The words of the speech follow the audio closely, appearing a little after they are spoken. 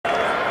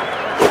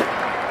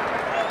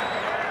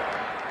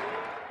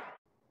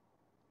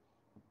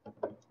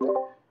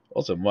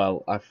Awesome.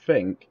 Well, I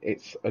think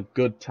it's a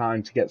good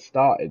time to get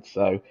started.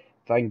 So,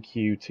 thank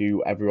you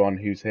to everyone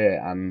who's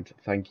here, and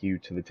thank you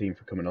to the team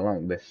for coming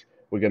along.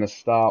 We're going to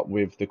start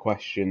with the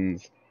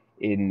questions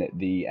in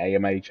the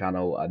AMA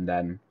channel, and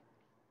then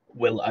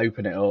we'll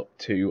open it up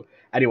to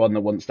anyone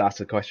that wants to ask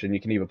a question.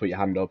 You can either put your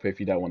hand up. If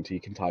you don't want to,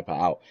 you can type it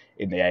out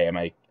in the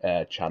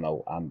AMA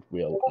channel, and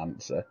we'll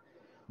answer.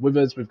 With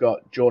us, we've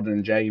got Jordan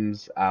and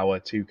James, our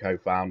two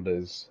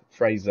co-founders,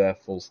 Fraser,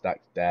 full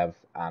stack dev,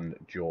 and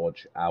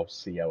George, our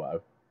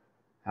COO.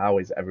 How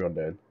is everyone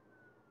doing?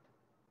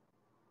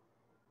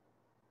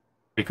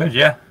 Pretty good,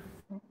 yeah.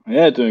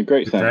 Yeah, doing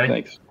great, Good Sam. day.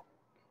 Thanks.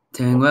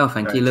 Doing well,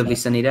 thank you. Great. Lovely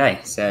sunny day,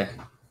 so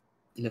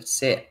you love to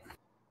see it.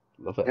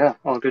 Love it. Yeah,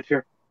 all good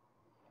here.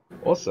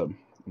 Awesome.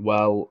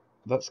 Well,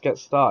 let's get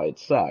started.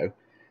 So,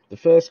 the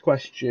first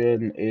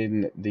question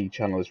in the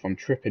channel is from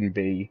Trippin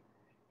B.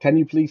 Can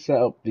you please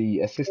set up the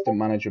assistant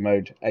manager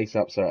mode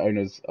ASAP so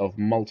owners of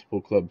multiple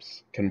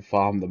clubs can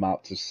farm them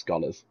out to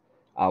scholars?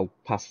 I'll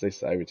pass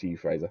this over to you,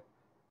 Fraser.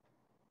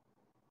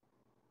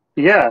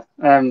 Yeah,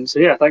 thank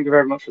you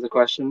very much for the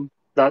question.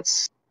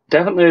 That's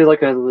definitely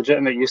like a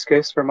legitimate use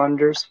case for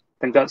managers.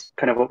 I think that's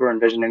kind of what we're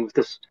envisioning with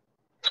this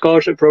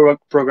scholarship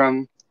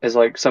program is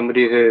like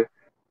somebody who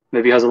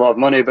maybe has a lot of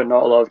money but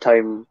not a lot of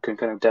time can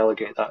kind of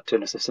delegate that to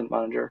an assistant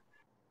manager.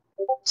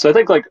 So I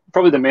think like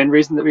probably the main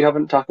reason that we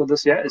haven't tackled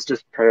this yet is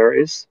just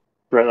priorities,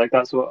 right? Like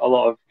that's what a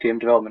lot of game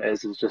development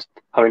is just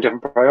having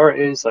different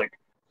priorities. Like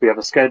we have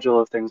a schedule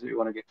of things that we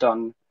want to get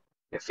done,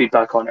 get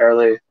feedback on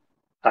early,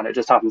 and it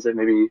just happens that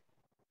maybe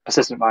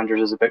assistant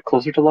managers is a bit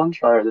closer to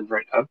launch rather than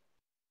right now.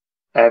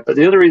 But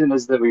the other reason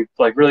is that we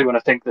like really want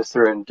to think this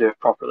through and do it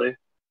properly.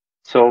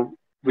 So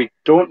we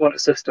don't want a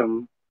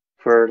system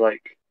where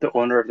like the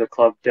owner of the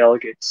club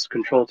delegates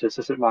control to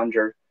assistant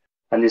manager,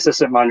 and the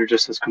assistant manager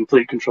just has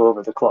complete control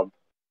over the club.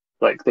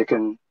 Like they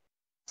can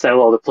sell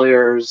all the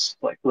players,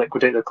 like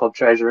liquidate the club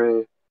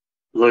treasury,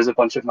 lose a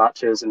bunch of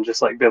matches, and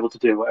just like be able to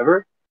do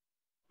whatever.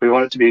 We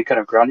want it to be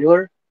kind of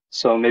granular.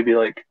 So maybe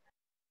like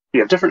you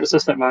have different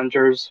assistant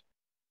managers,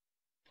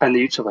 and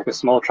they each have like a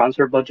small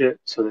transfer budget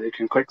so that they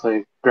can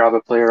quickly grab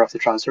a player off the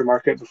transfer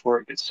market before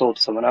it gets sold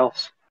to someone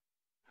else.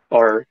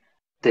 Or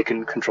they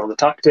can control the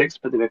tactics,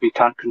 but they maybe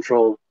can't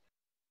control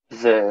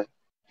the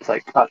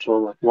like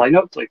actual like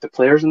lineup, like the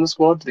players in the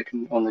squad. They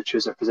can only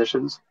choose their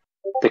positions.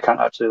 They can't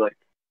actually like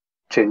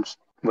change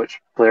which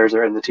players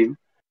are in the team.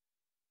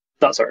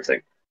 That sort of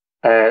thing.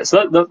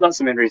 So that's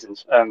the main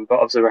reasons. But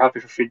obviously we're happy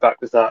for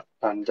feedback with that,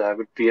 and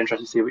would be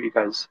interested to see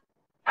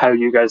how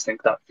you guys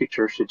think that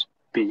feature should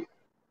be.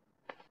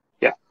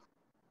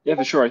 Yeah,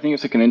 for sure. I think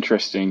it's like an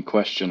interesting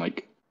question.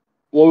 Like,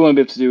 what we want to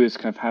be able to do is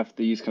kind of have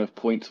these kind of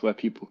points where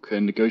people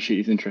can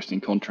negotiate these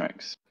interesting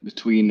contracts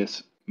between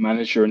this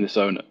manager and this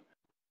owner,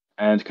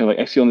 and kind of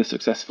like execute on this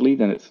successfully.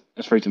 Then it's,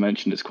 as Fraser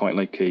mentioned, it's quite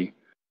like a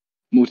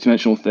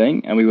multi-dimensional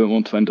thing, and we won't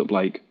want to end up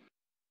like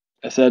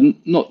I said,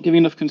 not giving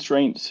enough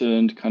constraints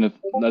and kind of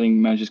letting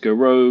managers go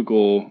rogue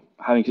or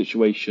having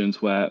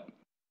situations where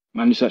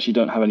managers actually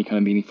don't have any kind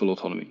of meaningful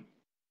autonomy.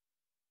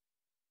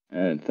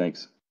 And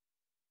thanks.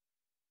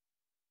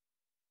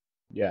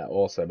 Yeah,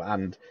 awesome.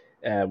 And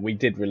we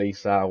did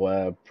release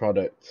our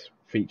product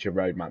feature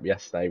roadmap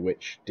yesterday,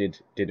 which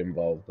did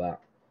involve that.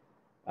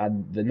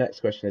 And the next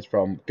question is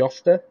from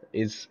Goster.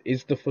 Is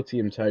the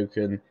Footium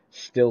token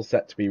still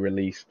set to be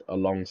released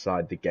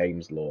alongside the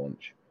game's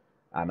launch?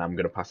 And I'm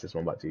going to pass this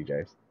one back to you,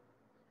 James.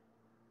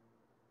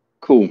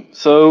 Cool.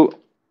 So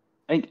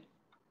I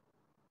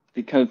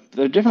think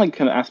there are different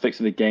kind of aspects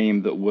of the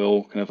game that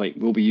will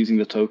we'll be using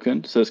the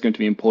token. So it's going to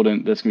be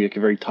important. There's going to be like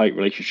a very tight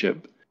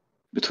relationship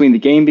between the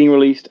game being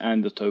released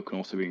and the token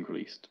also being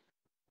released.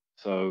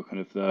 So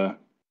kind of the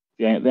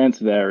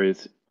answer there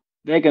is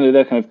they're kind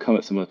of come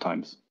at similar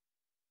times.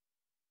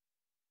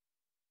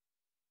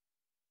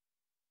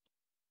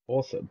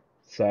 Awesome.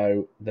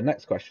 So the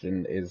next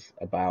question is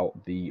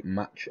about the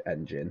match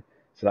engine.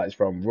 So that is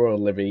from Royal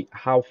Livy.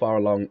 How far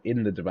along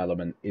in the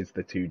development is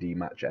the 2D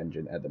match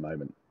engine at the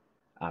moment?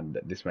 And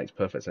this makes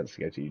perfect sense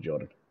to go to you,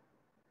 Jordan.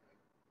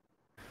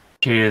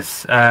 Cheers.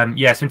 So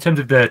in terms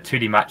of the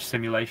 2D match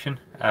simulation,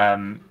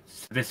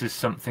 so this is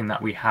something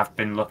that we have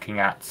been looking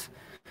at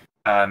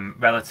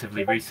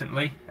relatively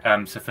recently.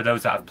 So for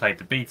those that have played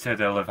the beta,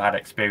 they'll have had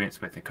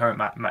experience with the current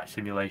match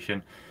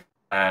simulation.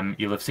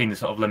 You'll have seen the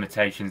sort of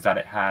limitations that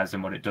it has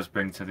and what it does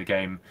bring to the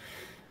game.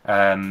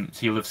 So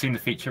you'll have seen the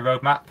feature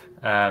roadmap.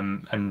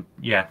 And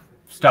yeah,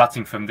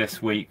 starting from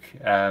this week,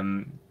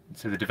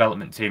 so the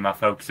development team, our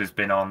focus has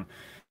been on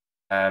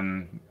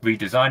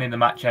redesigning the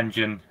match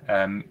engine,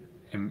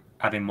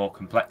 adding more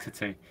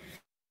complexity.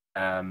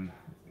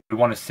 We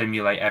want to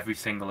simulate every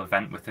single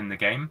event within the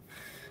game.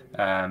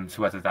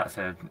 So whether that's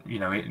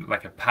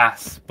like a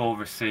pass, ball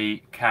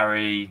receipt,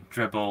 carry,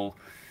 dribble,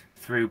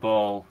 through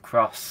ball,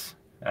 cross,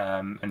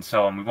 and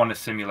so on. We want to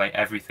simulate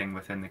everything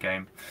within the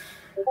game.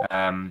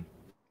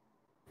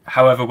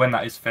 However, when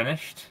that is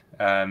finished,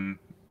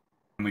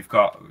 we've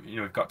got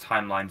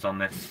timelines on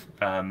this.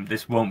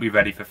 This won't be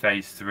ready for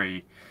phase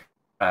 3,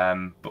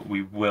 but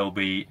we will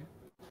be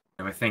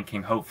we're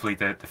thinking hopefully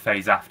the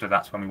phase after,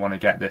 that's when we want to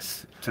get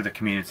this to the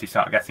community,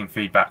 start getting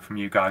feedback from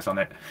you guys on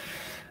it.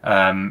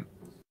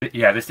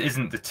 Yeah, this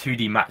isn't the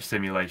 2D match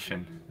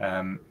simulation.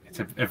 It's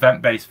an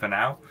event-based for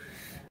now,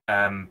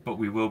 but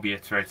we will be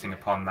iterating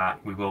upon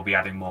that. We will be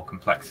adding more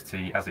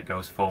complexity as it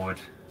goes forward.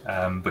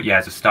 But yeah,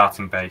 as a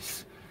starting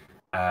base,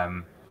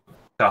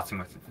 starting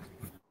with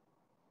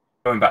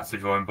going back to the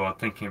drawing board,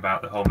 thinking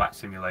about the whole match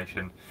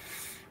simulation,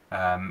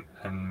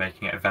 and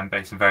making it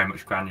event-based and very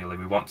much granular.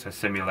 We want to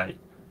simulate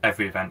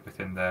every event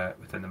within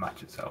the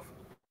match itself.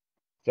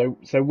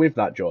 So with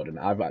that, Jordan,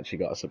 I've actually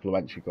got a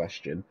supplementary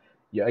question.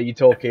 Are you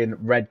talking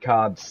red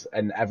cards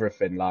and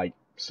everything, like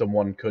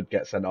someone could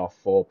get sent off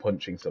for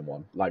punching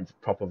someone, like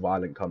proper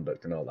violent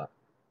conduct and all that?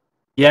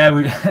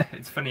 Yeah,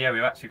 it's funny. Yeah,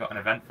 we've actually got an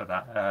event for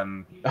that.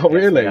 Oh,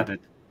 really?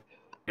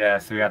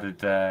 So we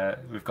added.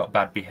 We've got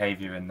bad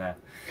behaviour in there.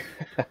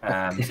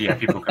 So yeah,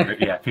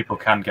 people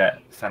can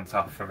get sent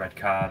off for red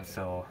cards,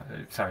 or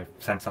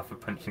sent off for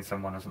punching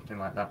someone or something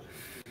like that.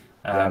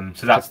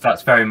 So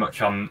that's very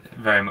much on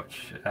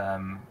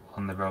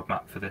the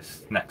roadmap for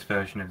this next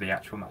version of the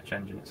actual match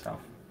engine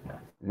itself. Yeah.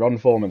 Ron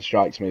Foreman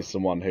strikes me as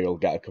someone who will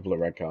get a couple of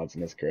red cards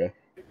in his career.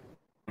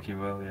 I think he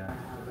will, yeah.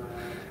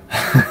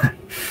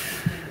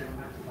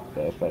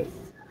 Perfect.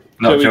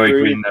 Not Joey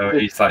Green though.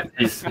 He's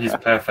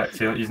perfect.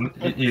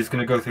 He's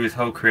going to go through his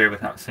whole career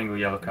without a single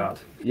yellow card.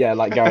 Yeah,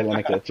 like Gary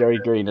Lineker. Joey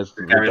Green is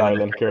the Gary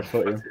Lineker of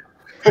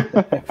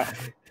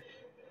Footium.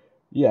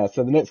 Yeah,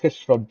 so the next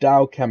question from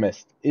Dow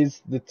Chemist.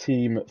 Is the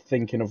team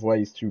thinking of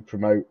ways to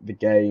promote the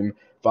game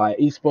via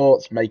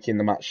esports, making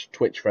the match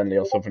Twitch friendly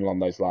or something along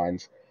those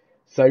lines?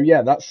 So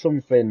yeah, that's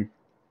something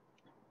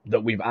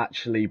that we've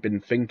actually been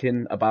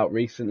thinking about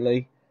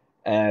recently.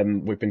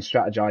 We've been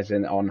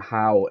strategizing on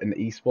how an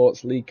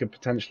esports league could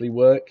potentially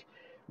work.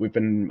 We've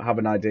been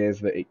having ideas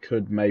that it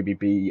could maybe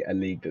be a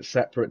league that's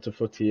separate to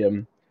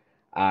Footium,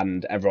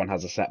 and everyone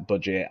has a set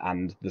budget,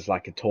 and there's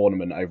like a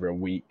tournament over a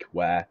week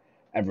where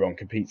everyone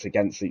competes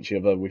against each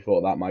other. We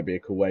thought that might be a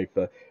cool way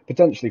for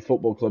potentially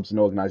football clubs and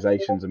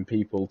organisations and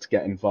people to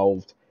get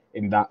involved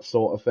in that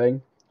sort of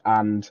thing.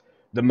 And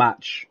the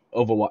match,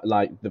 otherwise,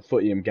 like the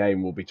Footium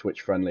game, will be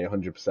Twitch friendly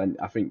 100%.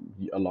 I think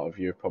a lot of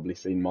you have probably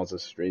seen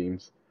Moz's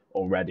streams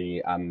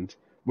already, and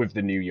with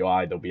the new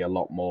UI, there'll be a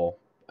lot more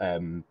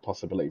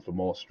possibility for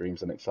more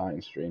streams and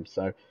exciting streams.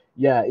 So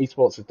yeah,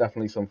 esports is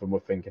definitely something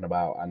we're thinking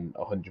about, and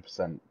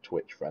 100%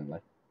 Twitch friendly.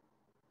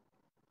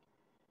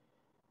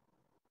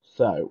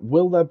 So,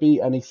 will there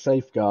be any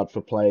safeguard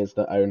for players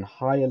that own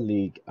higher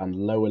league and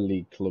lower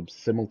league clubs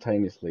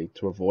simultaneously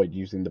to avoid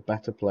using the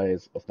better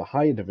players of the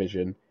higher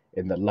division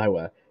in the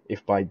lower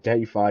if by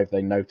day 5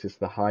 they notice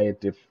the higher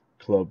div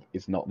club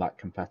is not that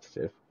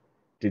competitive?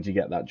 Did you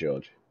get that,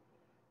 George?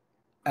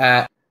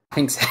 I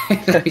think so.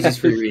 Let me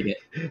just reread it,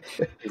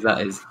 because that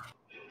is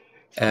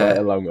quite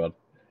a long one.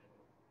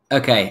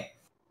 Okay.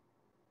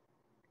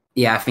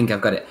 Yeah, I think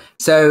I've got it.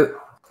 So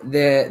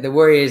the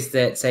worry is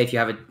that, say if you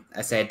have a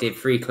Div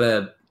 3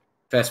 club,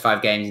 first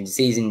 5 games into the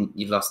season,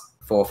 you've lost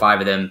 4 or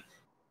 5 of them,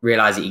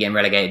 realise that you're getting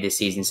relegated this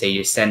season, so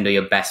you send all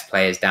your best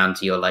players down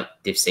to your like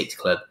Div 6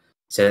 club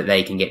so that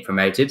they can get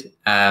promoted.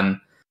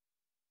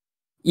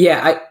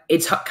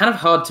 It's kind of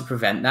hard to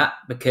prevent that,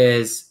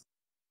 because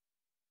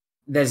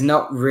there's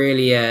not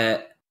really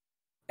a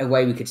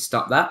way we could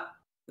stop that.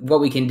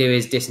 What we can do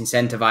is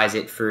disincentivize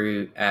it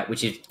through,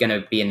 which is going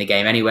to be in the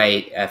game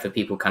anyway, for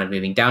people kind of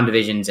moving down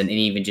divisions, and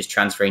even just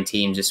transferring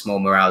teams, a small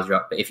morale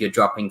drop. But if you're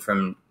dropping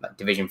from like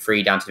Division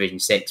 3 down to Division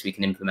 6, we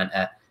can implement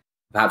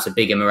perhaps a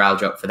bigger morale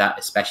drop for that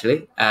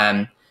especially.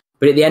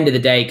 But at the end of the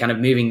day, kind of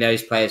moving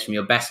those players from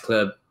your best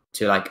club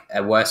to like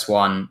a worse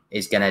one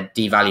is going to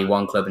devalue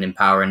one club and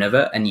empower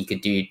another. And you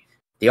could do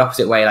the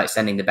opposite way, like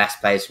sending the best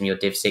players from your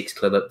Div 6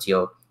 club up to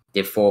your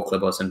Div 4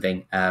 club or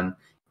something.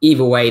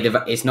 Either way, the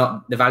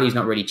value is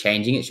not really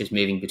changing. It's just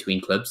moving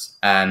between clubs.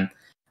 I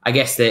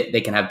guess that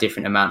they can have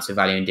different amounts of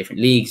value in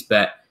different leagues,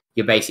 but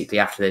you're basically,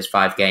 after those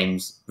 5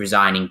 games,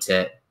 resigning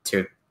to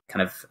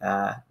kind of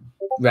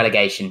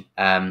relegation,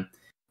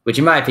 which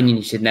in my opinion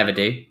you should never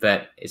do.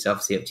 But it's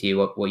obviously up to you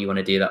what you want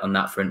to do on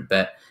that front.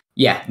 But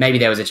yeah, maybe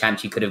there was a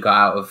chance you could have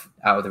got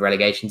out of the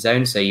relegation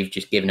zone, so you've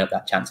just given up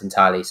that chance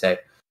entirely. So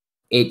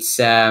it's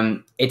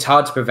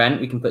hard to prevent.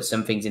 We can put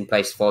some things in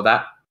place for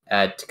that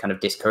to kind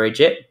of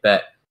discourage it,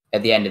 but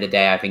at the end of the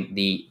day, I think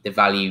the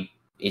value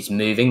is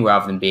moving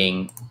rather than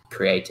being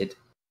created.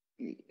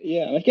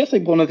 Yeah, I guess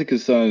like one of the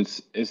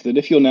concerns is that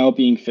if you're now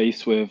being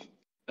faced with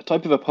a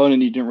type of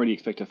opponent you didn't really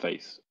expect to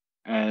face,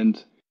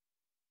 and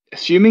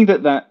assuming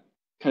that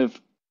kind of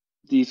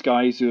these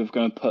guys who have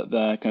going to put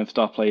their kind of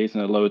star players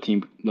in a lower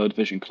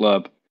division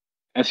club,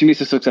 assuming it's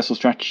a successful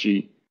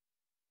strategy,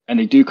 and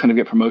they do kind of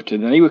get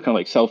promoted, then they would kind of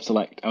like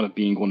self-select out of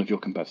being one of your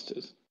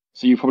competitors.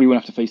 So you probably won't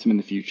have to face them in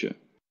the future.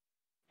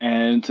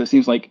 And so it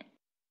seems like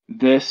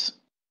this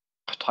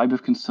type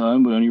of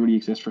concern would only really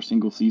exist for a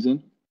single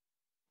season,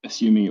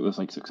 assuming it was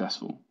like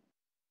successful.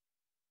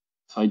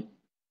 So I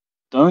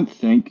don't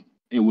think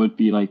it would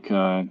be like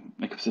a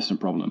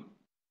persistent problem.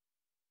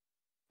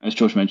 As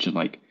George mentioned,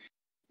 like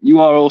you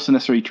are also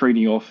necessarily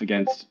trading off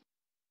against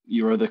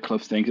your other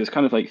club's things. It's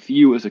kind of like for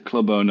you as a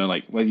club owner,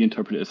 like whether you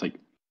interpret it as like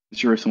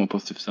zero sum or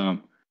positive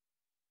sum,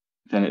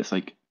 then it's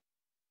like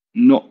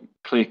not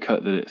clear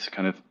cut that it's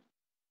kind of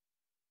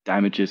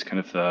damages kind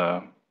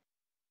of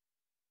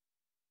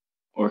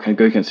or kind of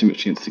go against too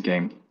much against the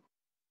game.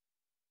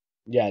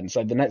 Yeah, and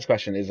so the next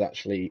question is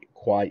actually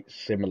quite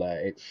similar.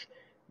 It's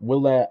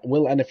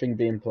will anything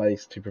be in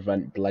place to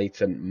prevent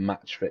blatant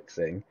match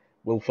fixing?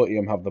 Will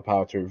Footium have the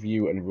power to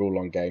review and rule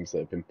on games that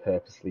have been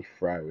purposely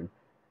thrown?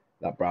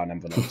 That brown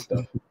envelope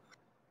stuff.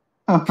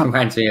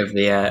 Reminds me of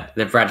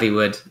the Bradley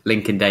Wood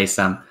Lincoln Days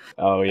Sam.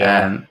 Oh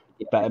yeah,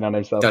 betting on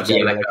himself to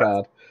get a yellow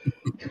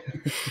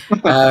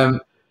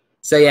card.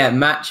 So yeah,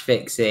 match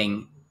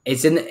fixing.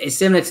 It's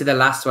similar to the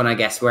last one, I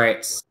guess,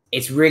 where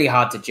it's really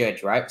hard to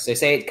judge, right? So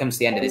say it comes to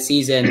the end of the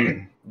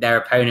season, their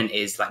opponent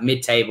is like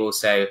mid-table,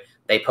 so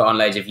they put on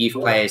loads of youth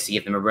players to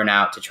give them a run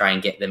out to try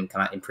and get them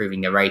kind of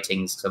improving their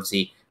ratings. Because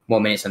obviously,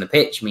 more minutes on the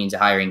pitch means a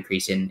higher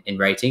increase in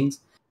ratings.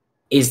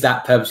 Is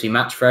that purposely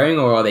match throwing,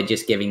 or are they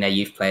just giving their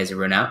youth players a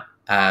run out?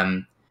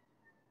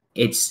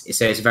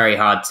 It's very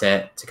hard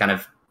to kind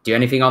of do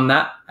anything on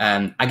that.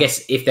 I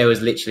guess if there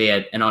was literally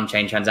an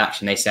on-chain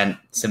transaction, they sent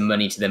some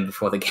money to them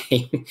before the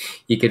game,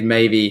 you could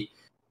maybe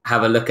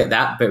have a look at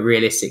that. But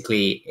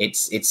realistically,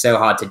 it's so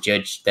hard to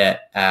judge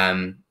that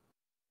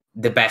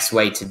the best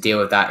way to deal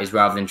with that is,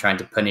 rather than trying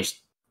to punish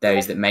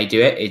those that may do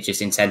it, it's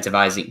just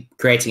incentivizing,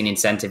 creating an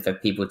incentive for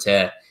people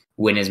to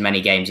win as many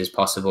games as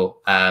possible.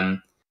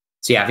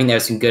 So yeah, I think there were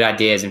some good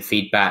ideas and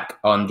feedback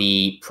on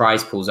the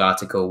prize pools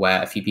article,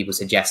 where a few people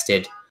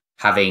suggested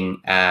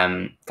having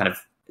kind of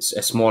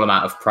a small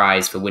amount of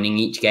prize for winning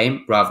each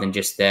game, rather than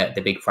just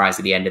the big prize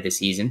at the end of the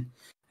season,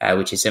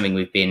 which is something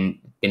we've been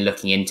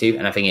looking into.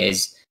 And I think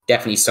it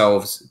definitely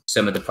solves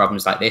some of the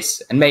problems like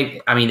this. And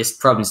maybe, I mean, this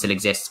problem still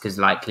exists because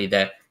likely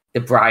the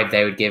bribe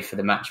they would give for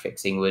the match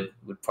fixing would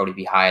probably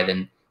be higher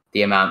than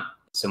the amount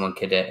someone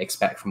could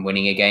expect from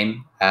winning a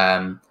game.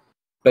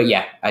 But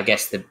yeah, I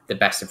guess the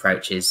best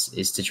approach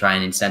is to try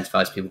and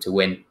incentivize people to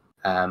win.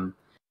 I'm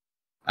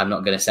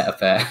not going to set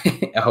up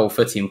a whole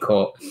Footium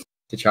court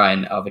to try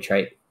and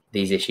arbitrate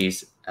these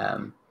issues.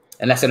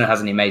 Unless anyone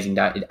has any amazing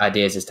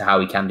ideas as to how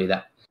we can do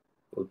that,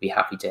 we'd be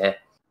happy to hear.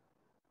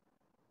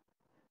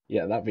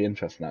 Yeah, that'd be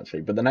interesting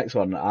actually. But the next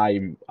one,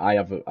 I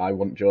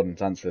want Jordan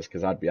to answer this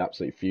because I'd be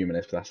absolutely fuming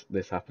if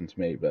this happened to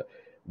me. But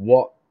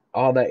what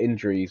are there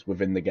injuries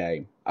within the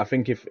game? I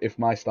think if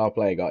my star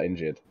player got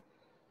injured,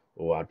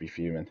 I'd be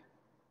fuming.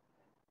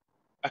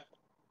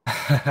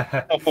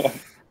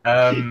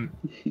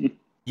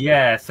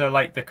 Yeah, so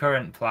like the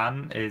current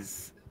plan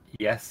is,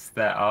 yes,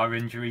 there are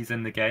injuries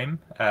in the game.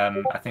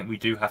 I think we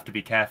do have to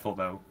be careful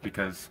though,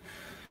 because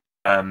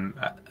I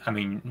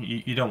mean,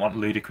 you don't want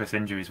ludicrous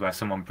injuries where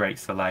someone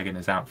breaks the leg and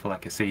is out for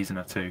like a season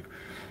or two.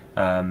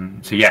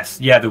 So yes,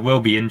 there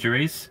will be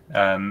injuries,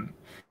 and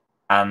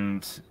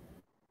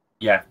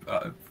yeah,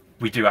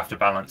 we do have to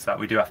balance that.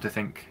 We do have to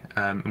think,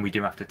 and we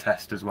do have to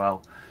test as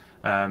well,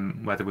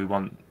 whether we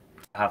want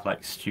to have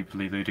like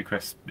stupidly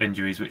ludicrous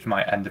injuries which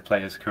might end a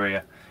player's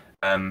career.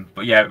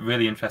 But yeah,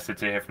 really interested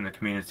to hear from the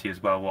community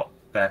as well what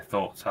their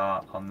thoughts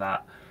are on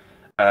that.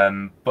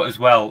 But as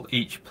well,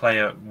 each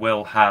player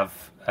will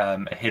have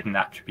a hidden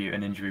attribute,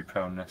 an injury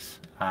proneness,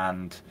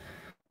 and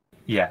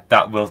yeah,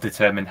 that will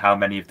determine how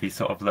many of these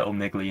sort of little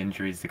niggly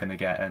injuries they're going to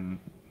get, and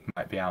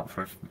might be out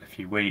for a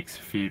few weeks,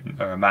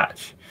 or a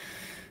match,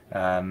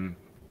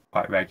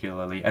 quite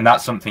regularly. And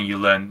that's something you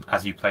learn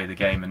as you play the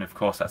game, and of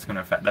course that's going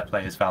to affect their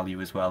players'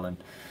 value as well,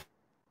 and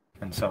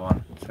so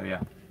on. So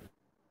yeah.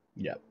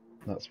 Yeah,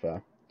 that's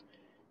fair.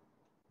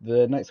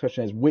 The next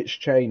question is, which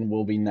chain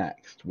will be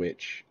next?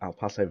 Which I'll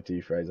pass over to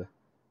you, Fraser.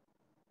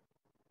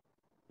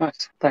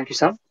 Nice, thank you,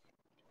 Sam.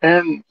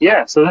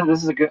 Yeah, so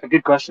this is a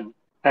good question.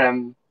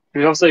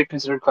 We've also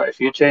considered quite a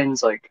few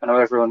chains. Like, I know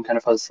everyone kind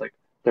of has like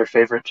their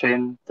favorite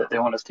chain that they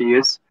want us to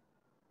use.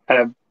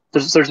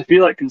 There's a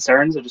few like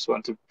concerns I just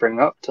want to bring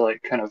up to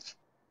like kind of,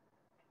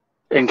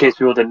 in case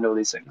people didn't know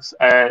these things.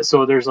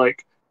 So there's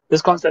like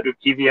this concept of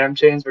EVM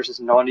chains versus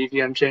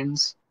non-EVM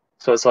chains.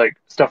 So it's like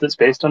stuff that's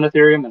based on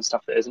Ethereum and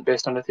stuff that isn't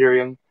based on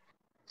Ethereum.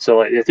 So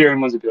like the Ethereum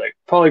ones would be like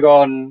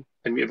Polygon,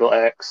 Immutable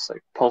X,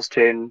 like Pulse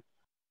Chain.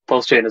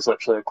 Pulse Chain is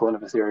literally a clone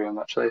of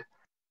Ethereum, actually.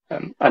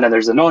 And then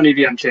there's the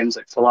non-EVM chains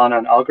like Solana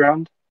and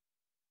Algorand.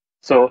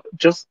 So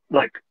just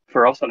like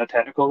for us on a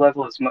technical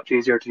level, it's much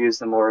easier to use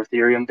the more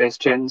Ethereum-based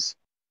chains.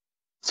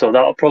 So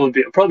that'll probably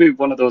be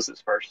one of those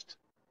that's first.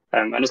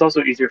 And it's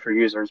also easier for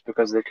users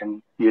because they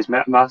can use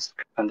MetaMask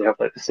and they have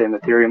like the same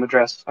Ethereum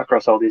address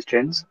across all these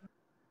chains.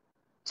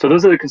 So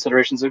those are the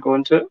considerations that go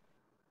into it.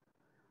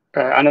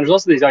 And there's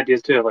also these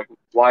ideas too, of like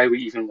why we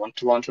even want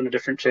to launch on a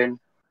different chain.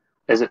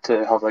 Is it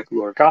to have like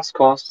lower gas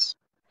costs?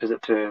 Is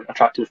it to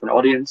attract a different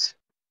audience?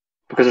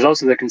 Because there's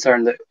also the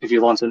concern that if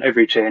you launch on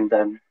every chain,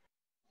 then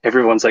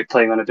everyone's like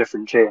playing on a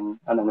different chain,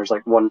 and then there's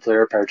like one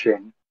player per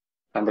chain,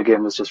 and the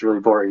game is just really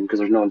boring because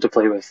there's no one to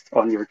play with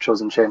on your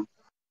chosen chain.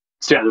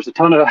 So yeah, there's a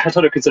ton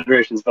of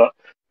considerations, but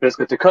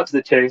basically to cut to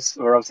the chase,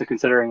 we're obviously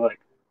considering like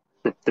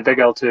the big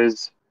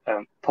L2s,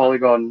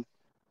 Polygon,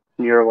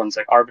 newer ones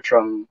like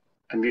Arbitrum,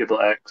 Immutable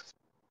X.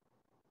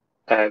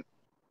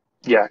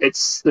 Yeah,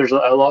 there's a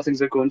lot of things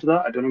that go into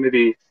that. I don't know,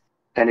 maybe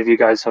any of you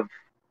guys have,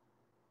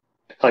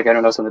 like,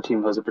 anyone else on the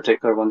team has a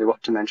particular one they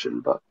want to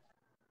mention, but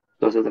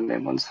those are the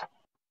main ones.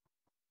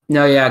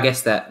 No, yeah, I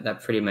guess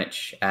that pretty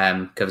much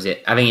covers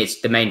it. I think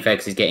it's the main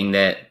focus is getting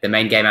the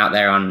main game out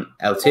there on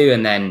L2,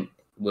 and then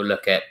we'll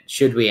look at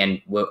should we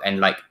and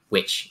like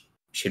which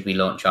should we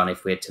launch on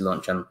if we're to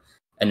launch on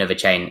another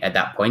chain at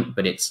that point.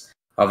 But it's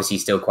obviously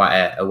still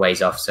quite a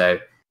ways off, so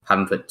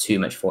haven't put too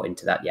much thought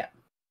into that yet.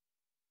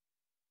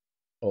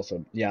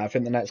 Awesome. Yeah, I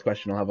think the next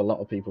question will have a lot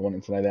of people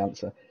wanting to know the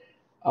answer.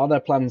 Are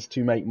there plans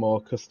to make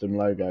more custom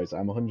logos?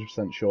 I'm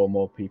 100% sure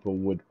more people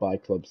would buy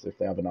clubs if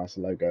they have a nicer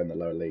logo in the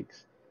lower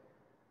leagues.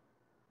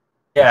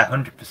 Yeah,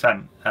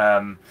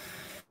 100%.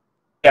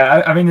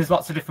 Yeah, I mean, there's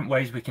lots of different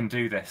ways we can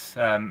do this,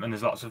 and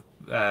there's lots of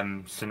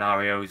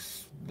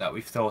scenarios that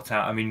we've thought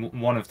out. I mean,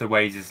 one of the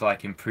ways is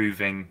like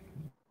improving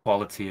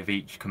quality of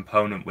each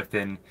component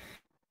within,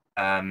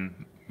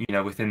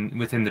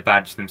 within the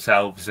badge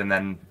themselves, and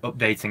then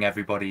updating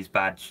everybody's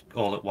badge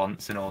all at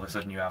once, and all of a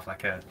sudden you have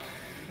like a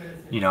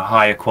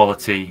higher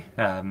quality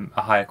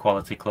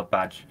club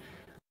badge.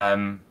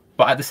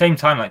 But at the same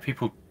time, like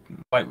people,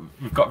 like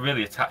we've got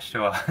really attached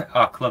to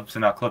our clubs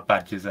and our club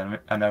badges, and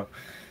I know,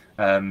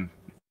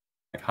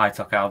 like High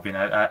Talk Albion,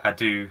 I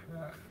do,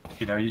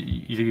 you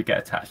do get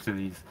attached to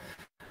these.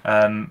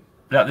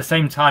 But at the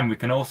same time, we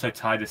can also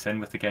tie this in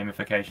with the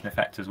gamification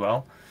effect as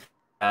well.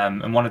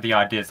 And one of the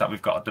ideas that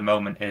we've got at the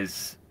moment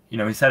is,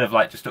 instead of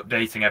like just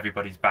updating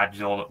everybody's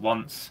badges all at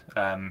once,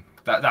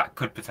 that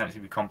could potentially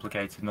be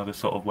complicated in other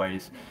sort of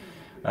ways.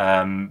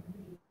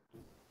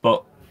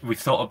 But we've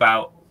thought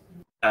about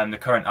the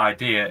current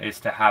idea is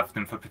to have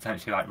them for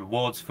potentially like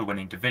rewards for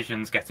winning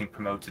divisions, getting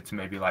promoted to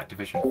maybe like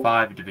Division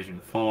 5, Division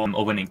 4,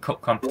 or winning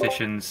cup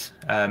competitions,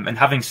 and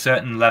having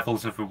certain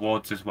levels of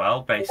rewards as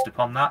well based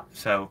upon that.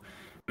 So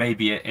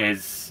maybe it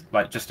is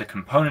like just a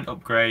component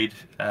upgrade,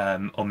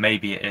 or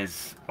maybe it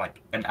is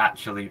like an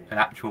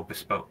actual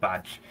bespoke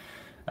badge,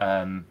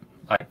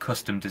 like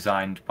custom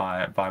designed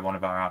by one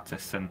of our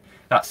artists, and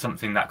that's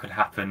something that could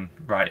happen,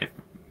 right? If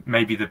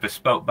maybe the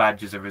bespoke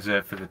badges are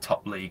reserved for the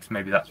top leagues,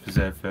 maybe that's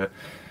reserved for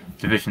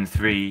Division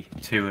 3,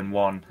 2 and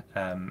 1,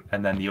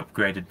 and then the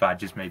upgraded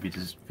badges maybe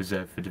just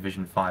reserved for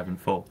Division 5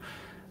 and 4.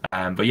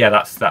 But yeah,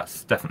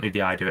 that's definitely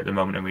the idea at the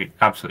moment, and we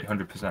absolutely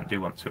 100% do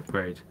want to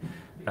upgrade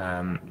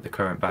the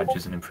current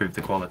badges and improve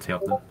the quality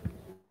of them.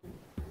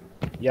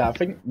 Yeah, I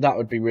think that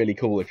would be really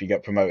cool if you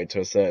get promoted to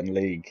a certain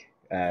league.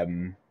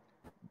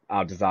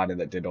 Our designer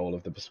that did all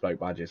of the bespoke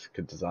badges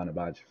could design a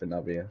badge. I think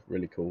that'd be a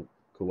really cool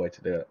way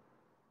to do it.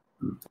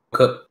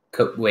 Cup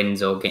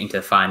wins or getting to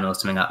the final or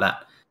something like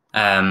that.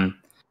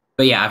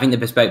 But yeah, I think the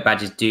bespoke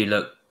badges do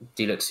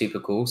look super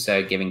cool.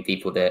 So giving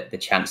people the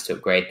chance to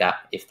upgrade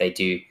that if they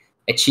do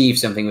achieve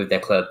something with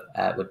their club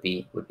would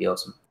be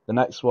awesome. The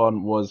next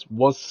one was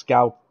will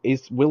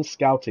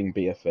scouting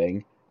be a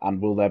thing,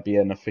 and will there be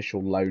an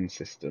official loan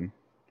system?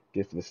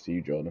 Give this to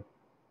you, Jordan.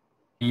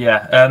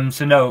 Yeah.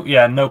 So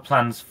no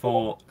plans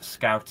for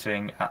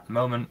scouting at the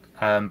moment,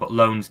 but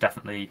loans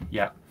definitely.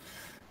 Yeah.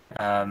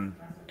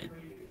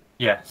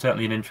 Yeah,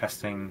 certainly an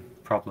interesting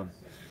problem.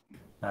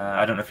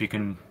 I don't know if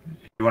you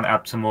want to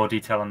add some more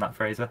detail on that,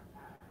 Fraser?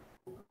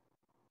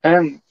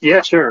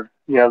 Yeah, sure.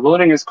 Yeah,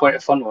 loaning is quite a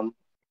fun one.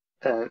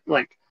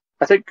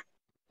 I think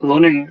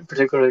loaning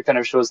particularly kind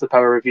of shows the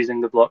power of using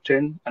the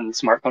blockchain and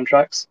smart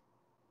contracts.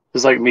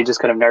 It's like me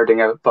just kind of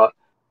nerding out, but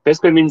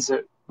basically means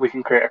that we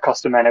can create a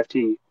custom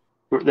NFT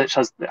that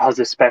has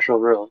this special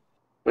rule,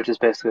 which is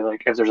basically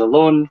like if there's a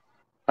loan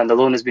and the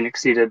loan has been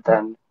exceeded,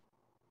 then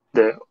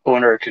the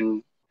owner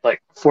can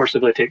like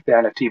forcibly take the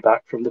NFT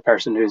back from the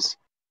person who's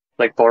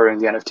like borrowing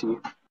the NFT.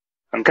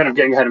 I'm kind of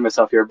getting ahead of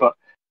myself here, but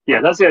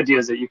yeah, that's the idea,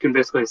 is that you can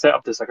basically set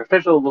up this like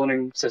official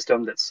loaning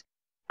system that's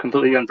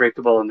completely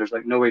unbreakable, and there's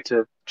like no way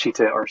to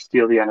cheat it or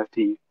steal the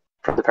NFT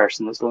from the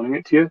person that's loaning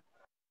it to you.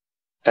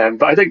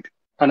 But I think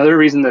another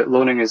reason that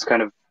loaning is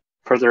kind of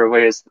further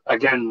away is,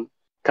 again,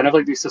 kind of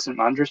like the assistant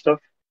manager stuff.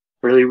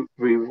 Really,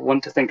 we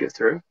want to think it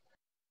through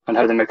and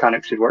how the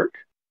mechanics should work.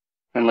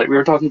 And like we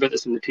were talking about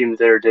this in the team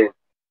the other day,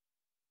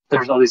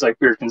 there's all these like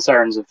weird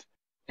concerns of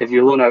if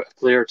you loan out a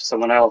player to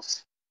someone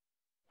else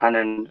and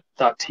then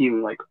that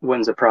team like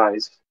wins a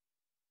prize,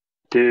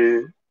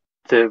 do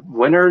the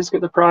winners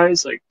get the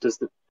prize? Like, does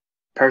the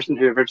person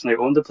who originally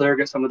owned the player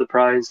get some of the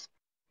prize?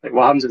 Like,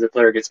 what happens if the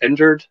player gets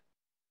injured?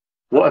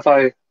 What if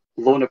I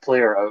loan a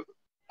player out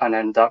and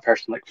then that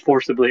person like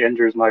forcibly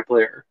injures my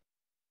player?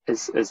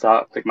 Is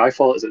that like my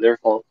fault? Is it their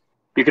fault?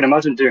 You can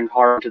imagine doing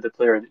harm to the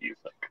player that you've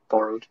like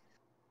borrowed.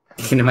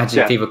 You can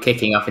imagine people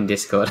kicking off in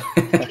Discord.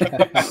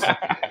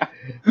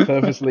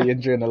 Purposely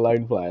injuring a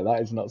lone player.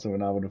 That is not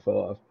something I would have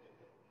thought of.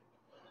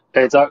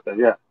 Exactly,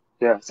 yeah.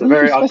 Yeah, it's a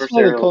very adversarial. If you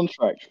specify the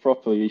contract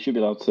properly, you should be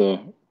able to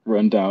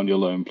run down your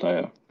lone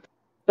player.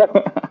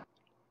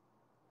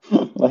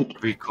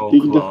 Like recall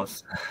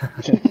clause.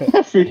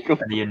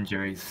 Any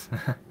injuries.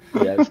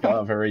 Yeah, it's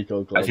got a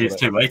recall clause. Actually, it's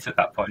too late at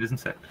that point,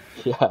 isn't it?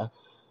 Yeah.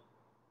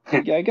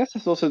 Yeah, I guess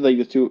it's also like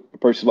the two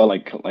approaches about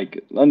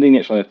like lending the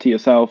actual NFT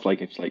yourself,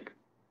 like it's like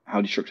how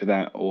do you structure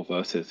that, or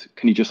versus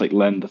can you just like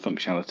lend the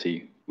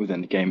functionality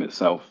within the game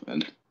itself?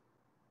 And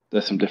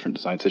there's some different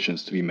design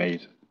decisions to be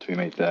made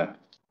there.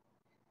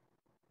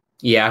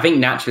 Yeah, I think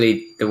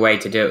naturally the way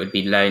to do it would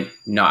be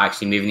not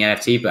actually moving the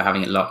NFT, but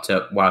having it locked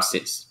up whilst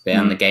it's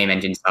on the game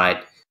engine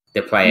side.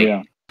 The player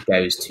Yeah.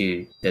 goes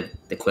to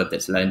the club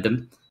that's loaned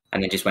them,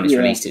 and then just when it's Yeah.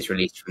 released, it's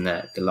released from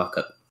the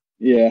lockup.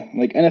 Yeah,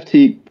 like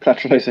NFT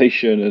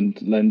collateralization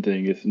and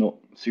lending is not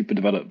super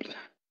developed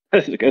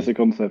as a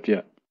concept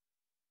yet.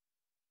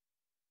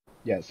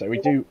 Yeah, so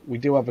we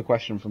do have a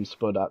question from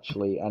Spud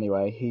actually.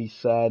 Anyway, he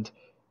said,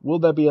 "Will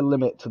there be a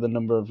limit to the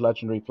number of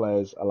legendary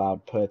players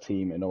allowed per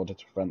team in order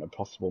to prevent a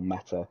possible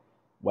meta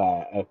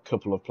where a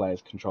couple of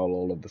players control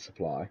all of the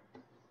supply?"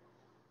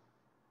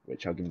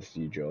 Which I'll give this to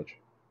you, George.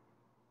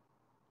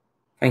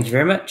 Thank you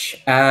very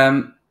much.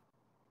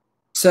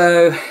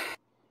 So,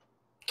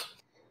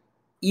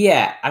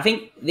 yeah, I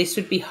think this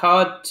would be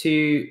hard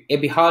to.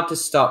 It'd be hard to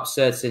stop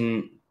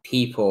certain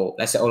people,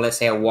 let's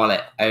say a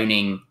wallet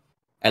owning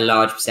a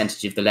large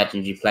percentage of the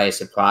legendary player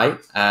supply.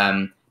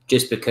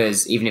 Just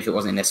because even if it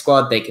wasn't in their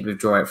squad, they could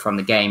withdraw it from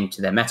the game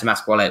to their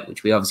MetaMask wallet,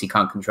 which we obviously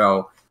can't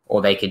control,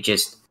 or they could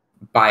just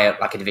buy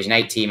up like a Division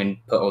 8 team and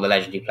put all the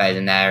legendary players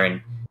in there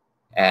and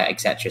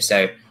etc.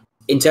 So,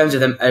 in terms of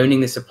them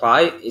owning the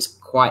supply, it's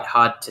quite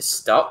hard to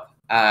stop.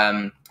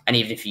 And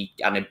even if you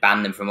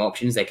ban them from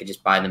auctions, they could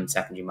just buy them in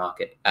secondary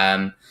market.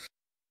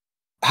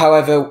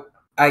 However,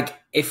 like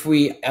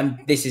and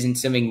this isn't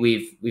something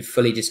we've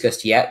fully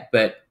discussed yet,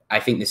 but I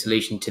think the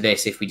solution to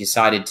this, if we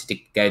decided to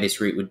go this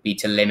route, would be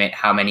to limit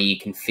how many you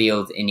can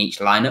field in each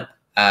lineup.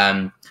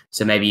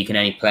 So maybe you can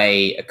only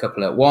play a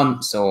couple at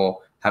once, or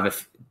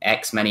have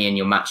X many in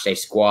your matchday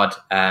squad.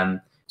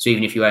 So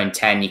even if you own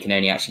 10, you can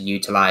only actually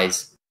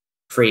utilize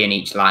 3 in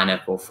each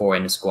lineup or 4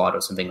 in a squad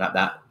or something like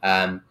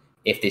that.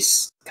 If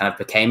this kind of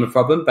became a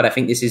problem, but I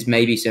think this is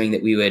maybe something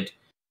that we would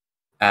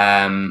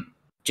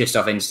just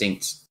off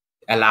instinct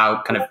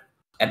allow kind of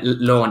at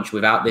launch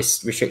without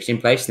this restriction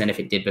in place. And then if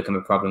it did become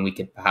a problem, we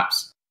could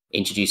perhaps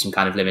introduce some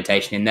kind of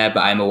limitation in there.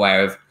 But I'm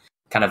aware of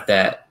kind of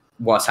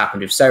what's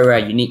happened with Sora,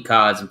 unique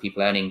cards, and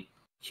people earning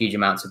huge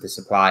amounts of the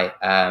supply.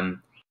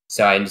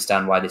 So I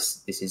understand why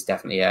this is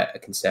definitely a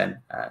concern.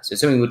 So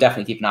something we'll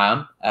definitely keep an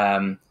eye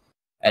on.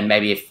 And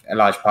maybe if a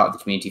large part of the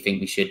community think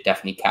we should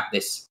definitely cap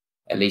this,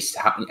 at least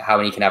how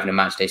many can have in a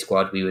matchday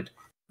squad, we would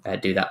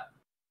do that.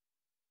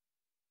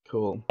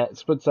 Cool.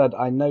 Spud said,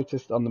 "I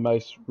noticed on the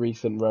most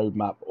recent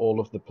roadmap, all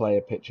of the player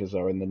pictures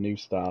are in the new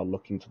style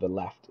looking to the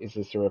left. Is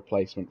this a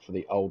replacement for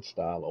the old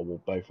style, or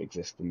will both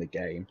exist in the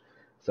game?"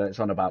 So it's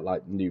on about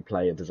like new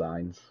player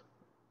designs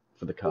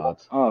for the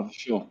cards. Oh, for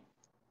sure.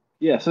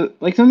 Yeah, so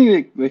like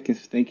something Rick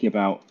is thinking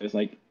about is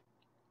like,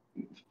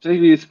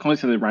 particularly these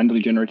concepts of the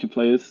randomly generated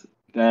players,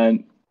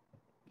 then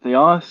they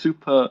are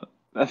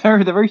they're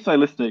very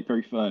stylistic,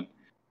 very fun.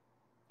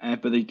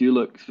 But some of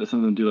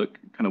them do look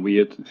kind of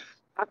weird.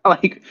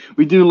 Like,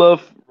 we do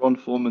love Ron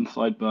Foreman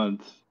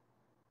sideburns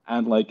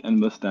and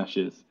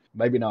mustaches.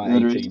 Maybe not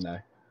And 18 though.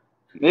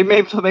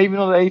 Maybe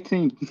not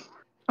 18.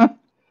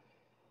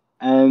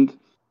 And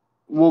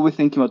what we're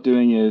thinking about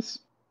doing is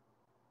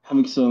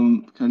having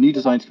some kind of new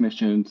designs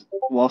commissioned,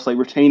 whilst like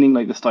retaining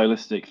like the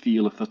stylistic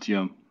feel of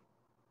Footium,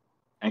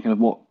 and kind of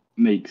what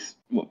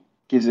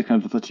gives it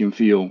kind of the Footium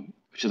feel,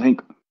 which I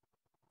think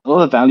a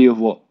lot of the value of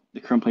what the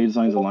current play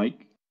designs are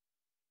like,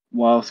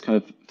 whilst kind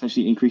of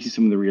potentially increasing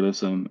some of the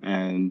realism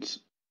and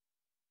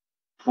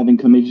having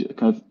kind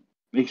of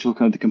make sure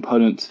kind of the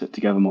components fit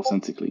together more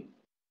sensically.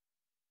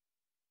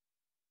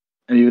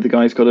 Any of the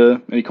guys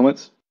got any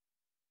comments?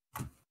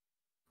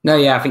 No,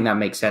 yeah, I think that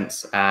makes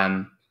sense.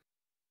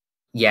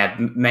 Yeah,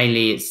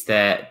 mainly it's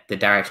the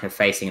direction of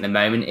facing at the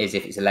moment is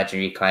if it's a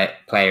legendary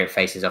player, it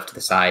faces off to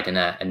the side, and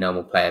a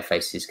normal player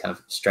faces kind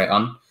of straight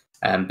on.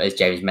 But as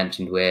James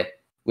mentioned, we're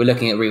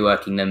looking at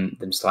reworking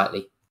them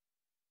slightly.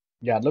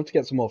 Yeah, I'd love to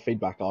get some more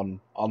feedback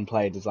on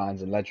player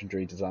designs and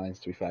legendary designs,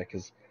 to be fair,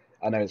 because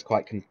I know it's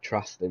quite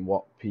contrasting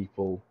what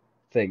people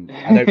think.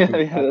 I know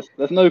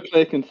there's no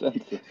clear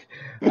consensus.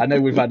 I know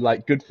we've had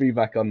like good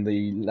feedback on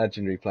the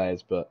legendary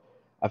players, but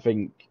I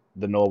think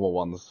the normal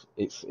ones,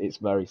 it's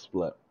very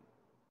split.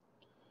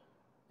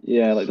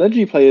 Yeah, like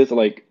legendary players are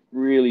like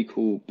really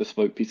cool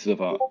bespoke pieces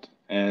of art,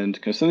 and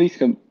because some of these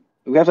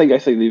we have like I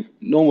say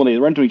normally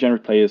the randomly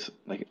generated players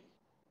like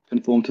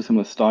conform to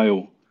similar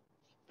style,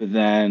 but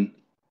then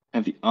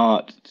have the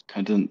art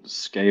kind of doesn't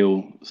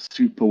scale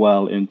super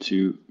well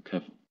into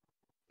kind of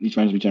these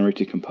randomly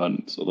generated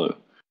components. Although,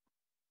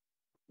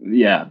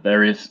 yeah,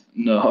 there is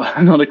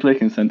not a clear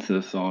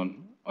consensus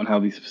on how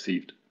these are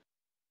perceived.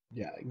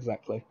 Yeah,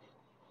 exactly.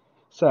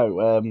 So,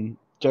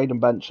 Jaden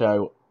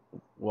Bencho,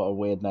 what a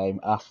weird name,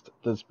 asked,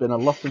 "There's been a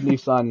lot of new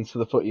signings for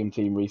the Footium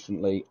team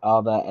recently.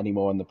 Are there any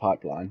more in the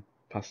pipeline?"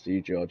 Pass to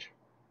you, George.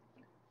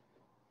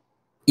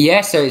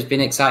 Yeah, so it's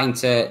been exciting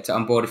to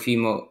onboard a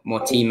few more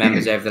team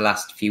members over the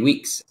last few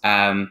weeks.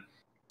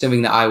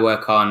 Something that I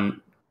work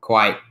on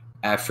quite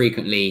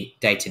frequently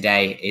day to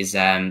day is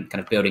kind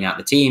of building out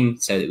the team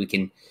so that we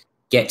can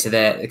get to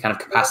the kind of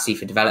capacity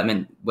for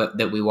development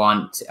that we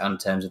want in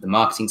terms of the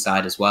marketing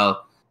side as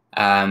well.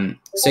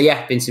 So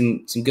yeah, been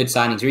some good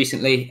signings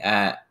recently,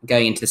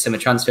 going into the summer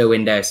transfer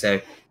window.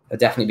 So there'll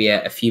definitely be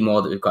a few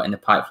more that we've got in the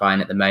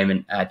pipeline at the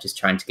moment, just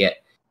trying to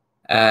get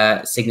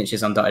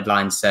signatures on dotted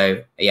lines.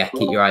 So yeah,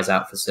 keep your eyes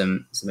out for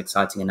some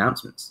exciting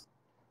announcements.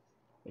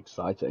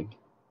 Exciting.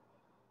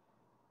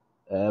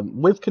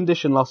 With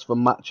condition loss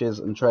from matches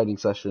and training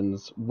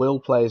sessions, will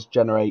players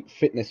generate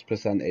fitness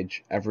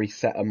percentage every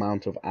set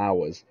amount of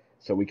hours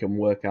so we can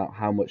work out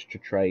how much to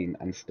train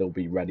and still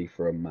be ready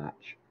for a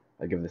match?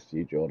 I'll give this to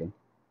you, Jordan.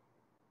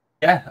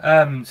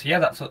 Yeah, so yeah,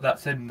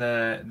 that's in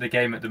the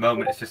game at the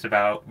moment. It's just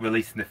about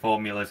releasing the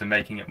formulas and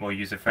making it more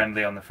user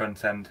friendly on the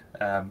front end.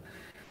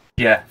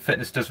 Yeah,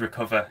 fitness does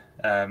recover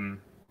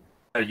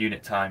per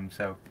unit time,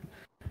 so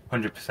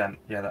 100%.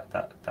 Yeah,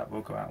 that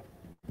will go out.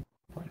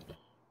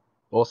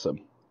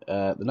 Awesome.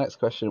 The next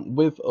question: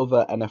 with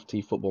other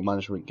NFT football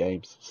management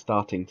games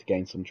starting to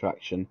gain some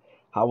traction,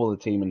 how will the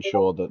team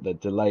ensure that the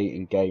delay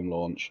in game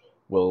launch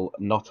will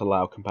not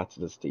allow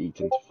competitors to eat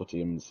into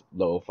Footium's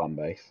loyal fan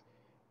base?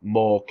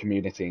 More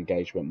community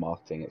engagement,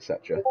 marketing,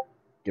 etc.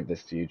 Give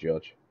this to you,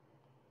 George.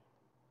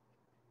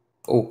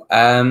 Oh,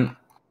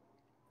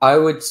 I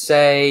would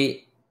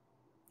say,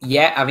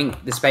 yeah, I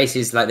think the space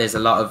is like there's a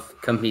lot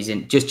of companies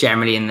in just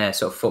generally in the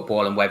sort of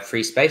football and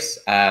Web3 space,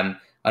 and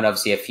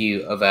obviously a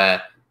few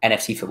other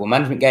NFT football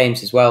management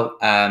games as well.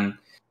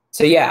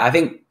 So yeah, I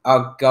think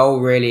our goal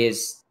really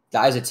is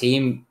that as a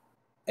team,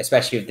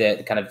 especially with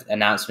the kind of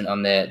announcement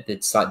on the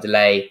slight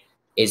delay,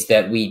 is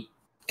that we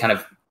kind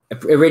of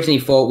originally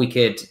thought we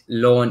could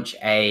launch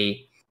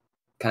a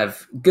kind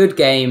of good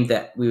game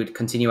that we would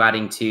continue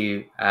adding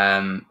to,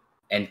 and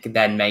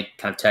then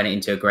turn it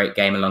into a great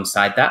game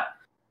alongside that.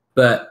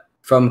 But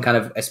from kind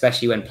of,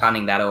 especially when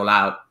planning that all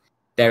out,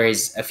 there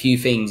is a few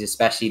things,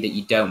 especially that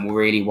you don't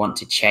really want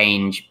to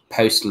change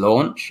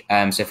post-launch.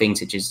 So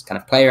things such as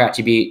kind of player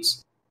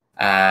attributes,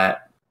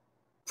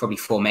 probably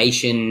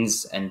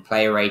formations and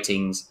player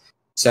ratings.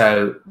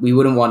 So we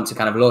wouldn't want to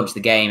kind of launch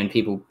the game and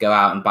people go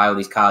out and buy all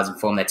these cards and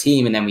form their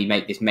team, and then we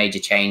make this major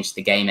change to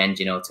the game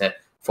engine or to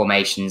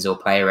formations or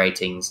player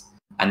ratings,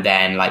 and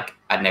then like,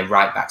 I don't know,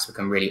 right backs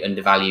become really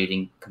undervalued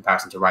in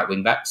comparison to right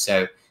wing backs.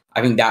 So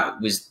I think that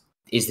is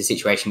the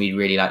situation we'd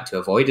really like to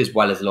avoid, as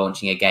well as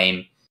launching a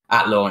game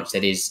at launch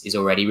that is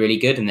already really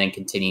good and then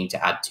continuing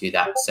to add to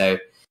that. So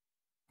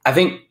I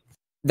think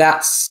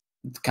that's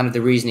kind of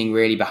the reasoning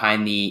really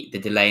behind the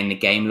delay in the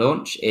game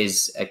launch,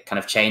 is a kind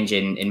of change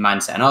in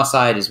mindset on our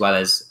side, as well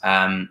as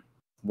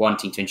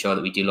wanting to ensure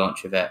that we do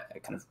launch with a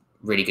kind of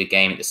really good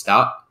game at the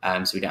start,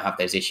 so we don't have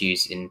those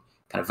issues in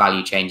kind of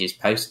value changes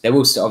post. There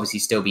will obviously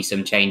still be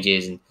some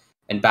changes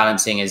and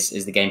balancing as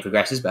the game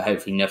progresses, but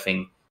hopefully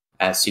nothing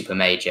super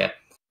major.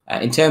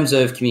 In terms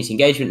of community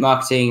engagement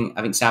marketing,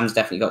 I think Sam's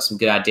definitely got some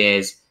good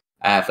ideas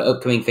for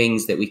upcoming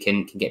things that we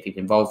can get people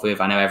involved with.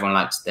 I know everyone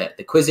likes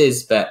the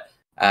quizzes, but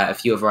a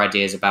few other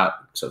ideas about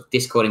sort of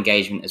Discord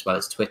engagement as well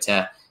as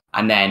Twitter.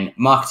 And then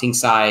marketing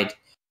side,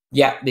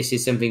 yeah, this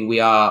is something we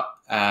are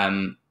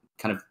kind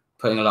of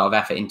putting a lot of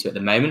effort into at the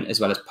moment,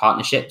 as well as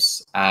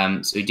partnerships.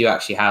 So we do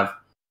actually have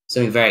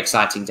something very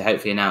exciting to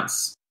hopefully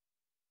announce.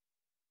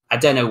 I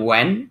don't know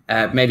when,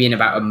 maybe in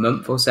about a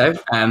month or so,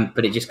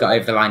 but it just got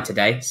over the line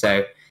today.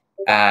 So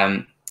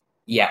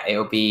yeah,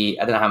 it'll be,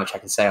 I don't know how much I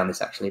can say on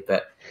this actually,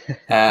 but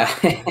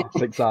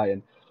It's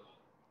exciting.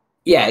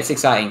 Yeah, it's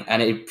exciting,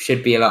 and it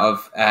should be a lot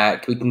of,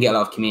 we can get a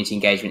lot of community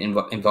engagement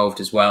involved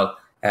as well,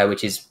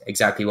 which is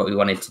exactly what we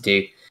wanted to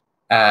do.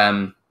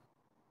 Yeah,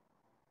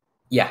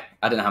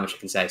 I don't know how much I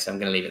can say, so I'm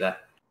going to leave it there.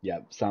 Yeah,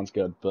 sounds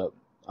good, but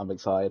I'm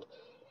excited.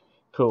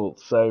 Cool.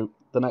 So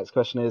the next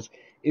question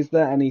is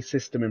there any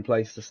system in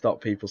place to stop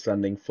people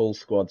sending full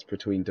squads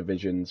between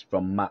divisions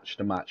from match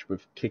to match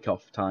with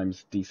kickoff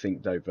times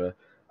desynced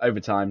over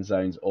time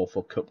zones or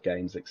for cup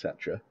games,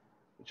 etc.?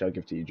 Which I'll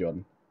give to you,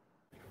 John.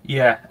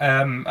 Yeah,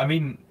 I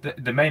mean,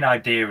 the main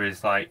idea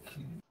is like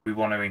we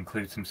want to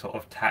include some sort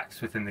of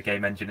tax within the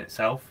game engine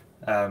itself.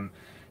 So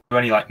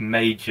any like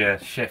major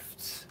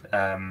shifts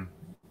in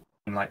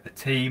like the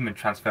team and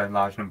transferring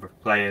large number of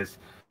players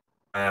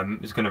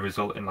is going to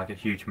result in like a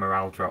huge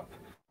morale drop.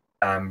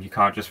 You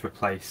can't just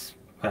replace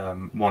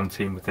one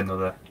team with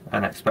another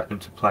and expect them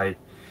to play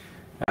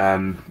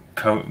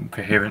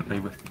coherently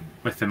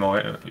with them,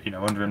 or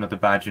under another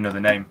badge, another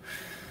name.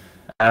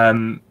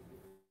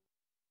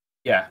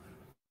 Yeah.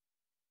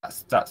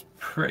 That's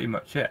pretty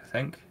much it. I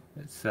think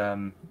it's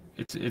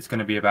going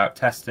to be about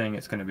testing.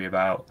 It's going to be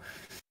about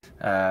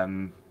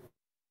adding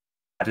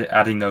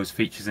those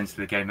features into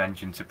the game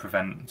engine to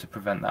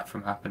prevent that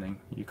from happening.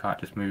 You can't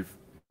just move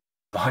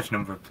a large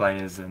number of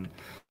players and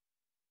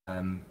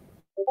in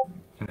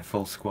a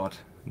full squad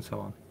and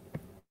so on.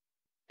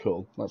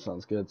 Cool, that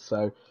sounds good.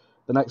 So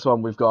the next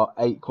one, we've got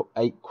eight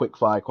quick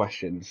fire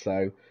questions.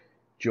 So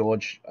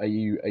George, are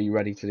you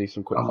ready to do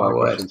some quick fire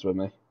questions with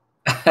me?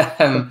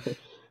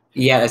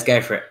 Yeah, let's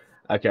go for it.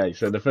 Okay,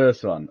 so the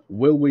first one,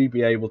 will we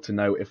be able to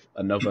know if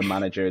another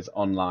manager is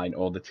online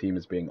or the team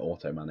is being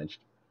auto-managed?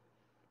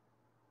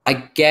 I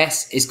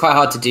guess it's quite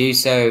hard to do.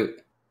 So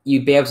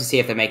you'd be able to see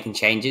if they're making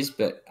changes,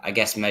 but I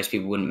guess most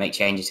people wouldn't make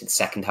changes to the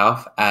second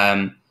half.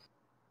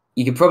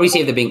 You could probably see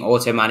if they're being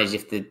auto-managed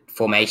if the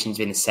formation's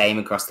been the same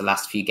across the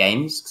last few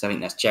games, because I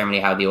think that's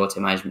generally how the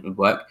auto-management would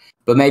work.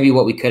 But maybe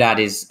what we could add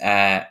is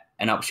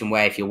an option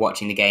where if you're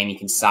watching the game, you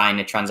can sign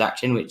a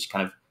transaction, which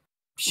kind of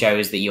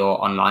shows that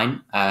you're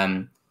online.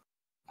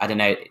 I don't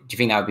know. Do you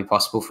think that would be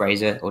possible,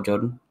 Fraser or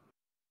Jordan?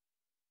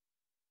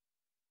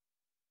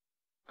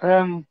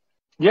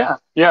 Yeah,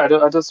 I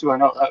don't see why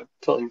not. That would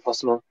totally be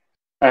possible.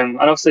 And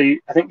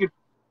obviously, I think you'd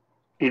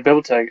be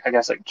able to, I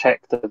guess, like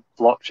check the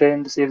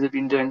blockchain to see if they've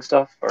been doing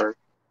stuff, or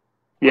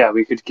yeah,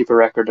 we could keep a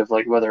record of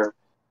like whether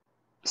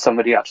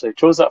somebody actually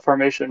chose that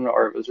formation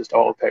or it was just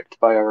auto picked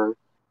by our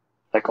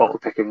like auto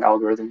picking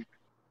algorithm.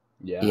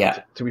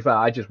 Yeah. To be fair,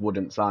 I just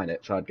wouldn't sign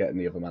it, so I'd get in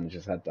the other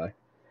manager's head though.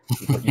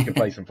 You can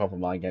play some proper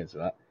mind games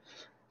with that.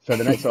 So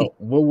the next one,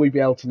 will we be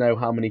able to know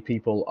how many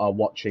people are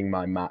watching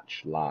my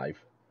match live?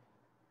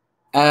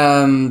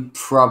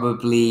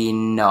 Probably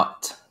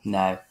not.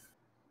 No.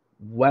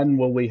 When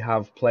will we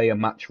have player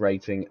match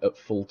rating at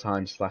full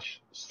time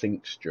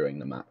 /sinks during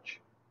the match?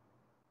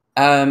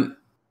 I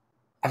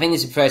think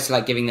this refers to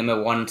like giving them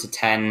a 1 to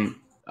 10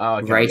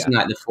 rating,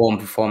 like the form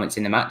performance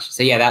in the match.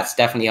 So yeah, that's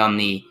definitely on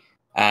the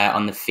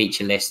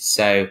feature list.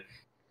 So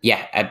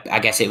yeah, I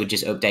guess it would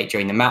just update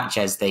during the match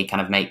as they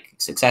kind of make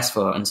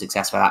successful or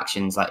unsuccessful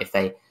actions. Like if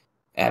they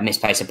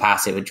misplace a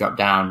pass, it would drop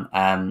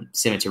down,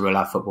 similar to real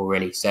life football,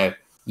 really. So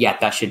yeah,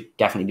 that should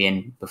definitely be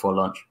in before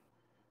launch.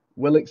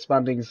 Will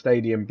expanding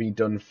stadium be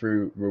done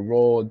through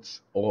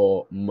rewards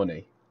or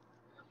money?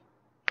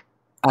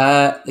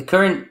 The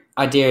current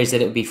idea is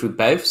that it would be through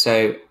both.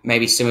 So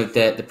maybe some of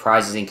the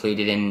prizes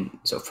included in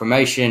sort of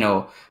promotion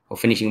or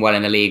finishing well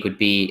in the league would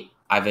be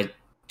either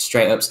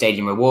straight up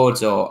stadium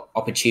rewards or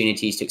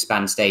opportunities to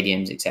expand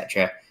stadiums,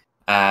 etc.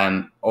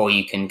 Or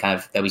you can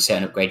there'll be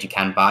certain upgrades you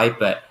can buy,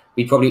 but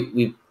we're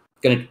going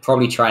to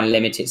probably try and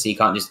limit it so you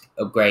can't just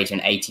upgrade to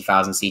an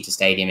 80,000 seater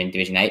stadium in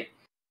Division 8.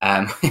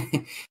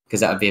 Because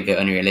that would be a bit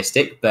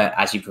unrealistic. But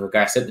as you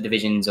progress up the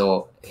divisions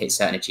or hit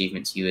certain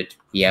achievements, you would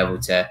be able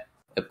to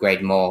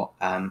upgrade more,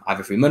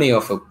 either through money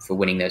or for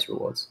winning those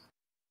rewards.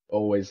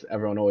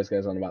 Everyone always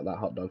goes on about that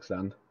hot dog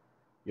stand.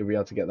 You'll be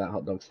able to get that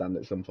hot dog stand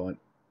at some point.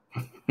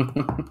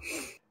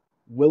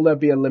 Will there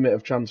be a limit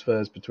of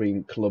transfers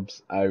between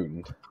clubs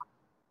owned?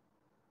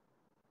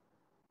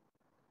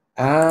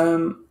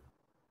 I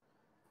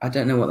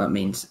don't know what that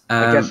means.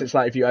 I guess it's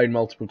like if you own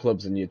multiple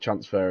clubs and you're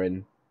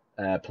transferring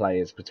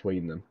players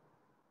between them.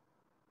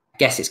 I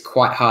guess it's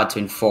quite hard to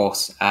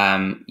enforce.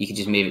 You could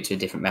just move it to a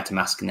different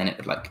MetaMask and then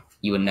it would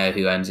you would know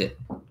who owns it.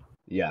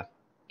 Yeah.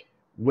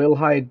 Will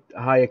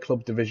higher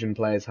club division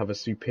players have a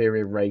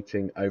superior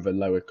rating over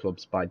lower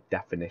clubs by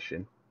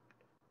definition?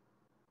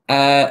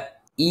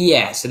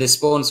 Yeah. So the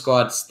spawn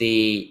squads,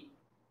 the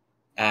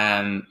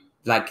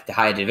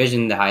higher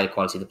division, the higher the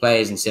quality of the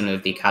players, and similar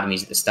with the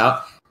academies at the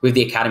start. With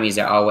the academies,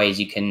 there are ways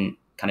you can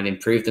kind of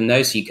improve them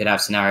though. So you could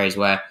have scenarios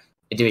where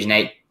a Division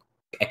 8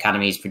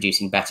 academy is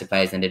producing better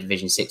players than a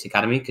Division 6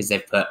 academy because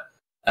they've put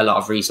a lot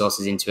of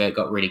resources into it,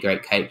 got really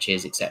great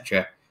coaches,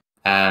 etc.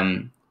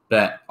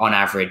 But on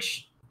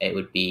average, it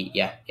would be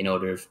in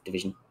order of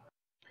division.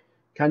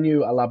 Can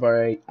you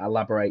elaborate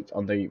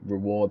on the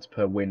rewards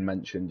per win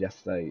mentioned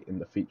yesterday in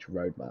the feature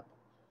roadmap?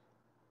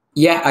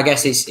 Yeah, I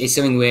guess it's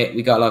something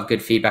we got a lot of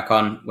good feedback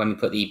on when we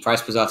put the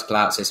price pools article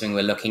out. So it's something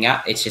we're looking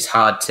at. It's just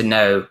hard to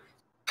know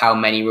how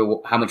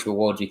much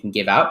rewards we can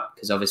give out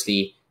because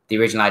obviously the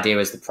original idea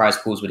was the prize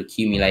pools would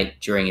accumulate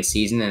during a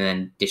season and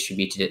then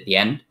distributed at the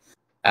end.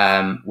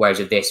 Whereas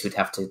with this, we'd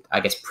have to, I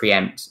guess,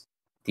 preempt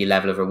the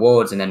level of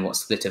rewards and then what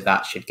split of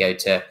that should go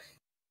to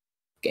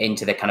get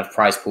into the kind of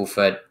prize pool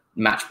for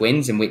match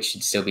wins and which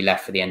should still be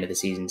left for the end of the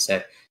season.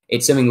 So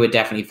it's something we're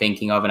definitely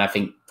thinking of and I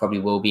think probably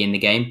will be in the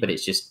game, but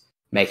it's just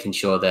making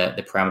sure that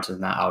the parameters of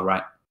that are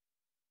right.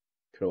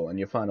 Cool. And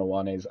your final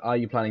one is, are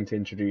you planning to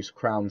introduce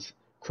crowd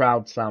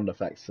sound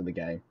effects to the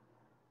game?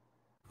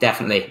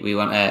 Definitely. We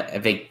want a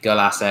big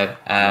golasso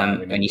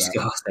when you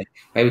score. So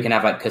maybe we can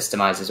have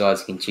customized as well,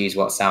 so you can choose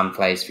what sound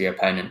plays for your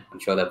opponent. I'm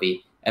sure there'll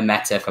be a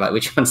meta for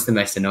which one's the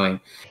most annoying.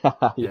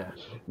 Yeah,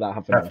 that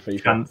happened on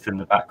FIFA. Chants in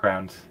the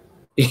background.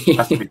 It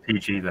has to be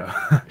PG though.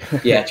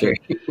 Yeah, true.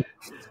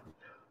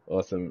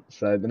 Awesome.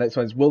 So the next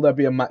one is, will there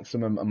be a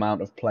maximum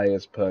amount of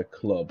players per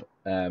club?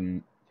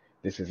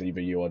 This is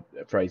either you or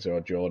Fraser or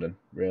Jordan,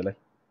 really.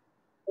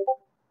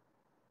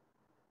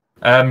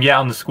 On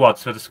the squad.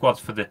 So the squads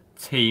for the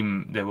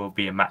team, there will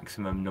be a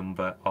maximum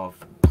number of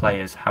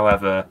players.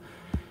 However,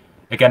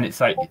 again,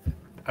 it's I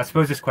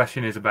suppose this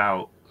question is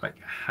about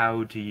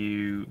how do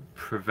you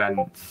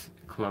prevent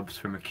clubs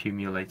from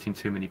accumulating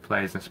too many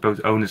players? And I suppose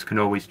owners can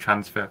always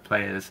transfer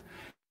players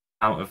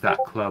out of that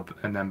club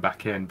and then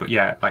back in. But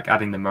yeah,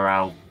 adding the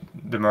morale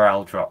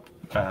drop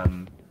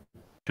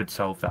should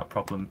solve that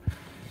problem.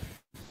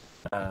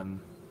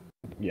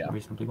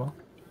 Reasonably well.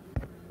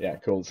 Yeah,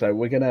 cool. So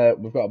we've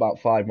got about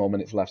 5 more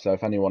minutes left. So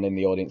if anyone in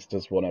the audience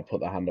does want to put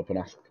their hand up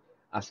and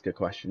ask a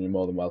question, you're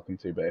more than welcome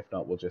to. But if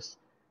not, we'll just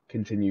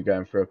continue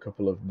going through a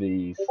couple of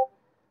these.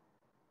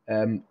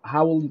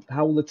 How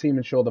will the team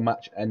ensure the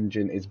match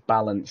engine is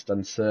balanced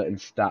and certain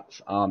stats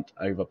aren't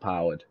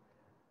overpowered?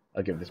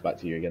 I'll give this back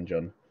to you again,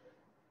 John.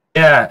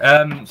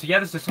 Yeah, so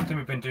this is something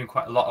we've been doing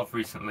quite a lot of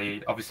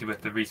recently, obviously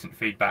with the recent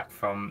feedback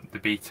from the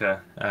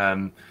beta.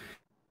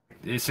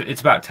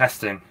 It's about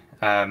testing.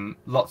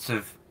 Lots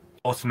of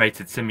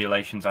automated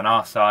simulations on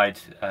our side,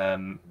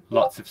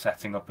 lots of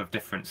setting up of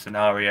different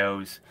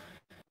scenarios.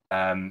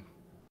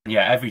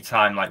 Every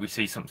time we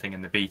see something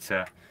in the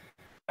beta,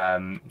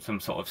 some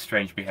sort of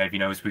strange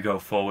behavior, as we go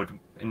forward,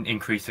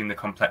 increasing the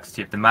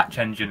complexity of the match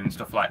engine and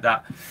stuff like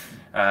that.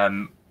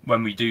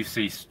 When we do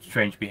see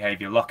strange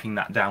behavior, locking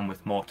that down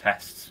with more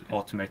tests,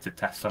 automated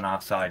tests on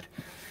our side.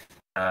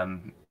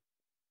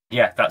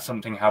 That's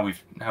something how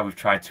we've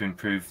tried to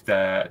improve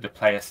the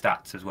player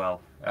stats as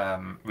well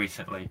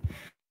recently,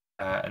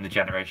 and the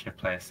generation of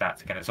player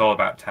stats. Again, it's all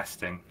about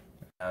testing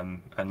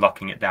and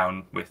locking it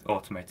down with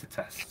automated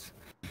tests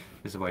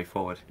is the way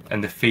forward.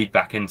 And the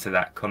feedback into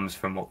that comes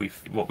from what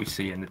we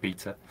see in the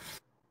beta.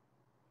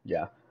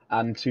 Yeah,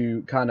 and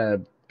to kind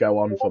of go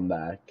on from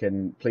there,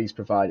 can please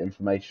provide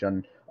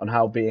information on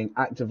how being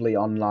actively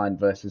online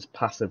versus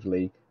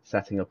passively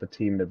setting up a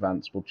team in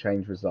advance will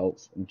change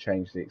results and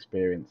change the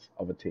experience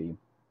of a team?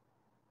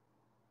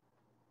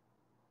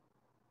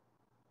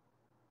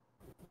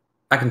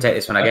 I can take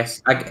this one, I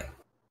guess.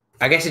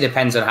 I guess it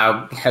depends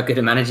on how good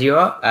a manager you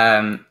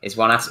are, is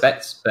one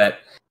aspect. But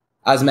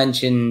as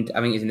mentioned,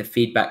 I think it was in the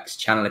feedbacks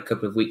channel a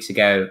couple of weeks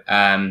ago,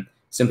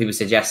 some people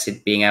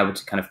suggested being able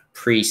to kind of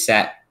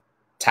preset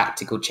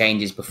tactical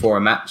changes before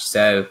a match.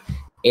 So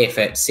if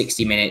at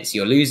 60 minutes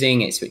you're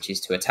losing, it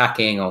switches to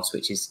attacking or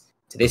switches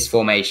to this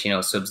formation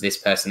or subs this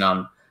person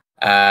on.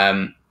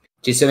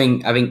 Just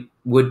something I think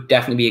would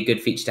definitely be a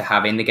good feature to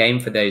have in the game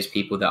for those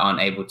people that aren't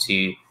able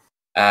to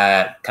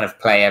kind of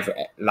play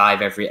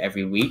live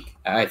every week,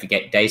 every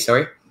day,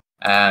 sorry.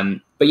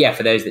 But yeah,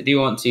 for those that do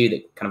want to,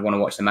 that kind of want to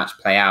watch the match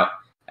play out,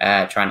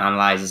 try and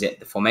analyze, is it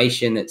the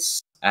formation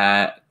that's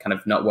kind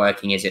of not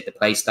working? Is it the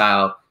play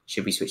style?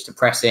 Should we switch to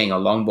pressing or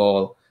long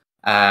ball?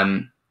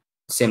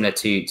 Similar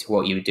to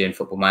what you would do in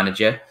Football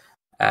Manager.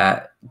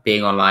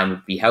 Being online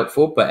would be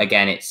helpful, but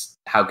again, it's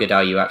how good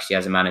are you actually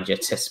as a manager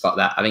to spot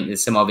that? I think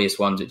there's some obvious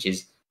ones, which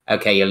is,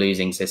 okay, you're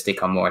losing, so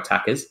stick on more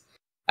attackers,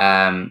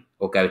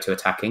 or go to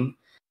attacking.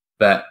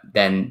 But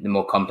then the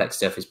more complex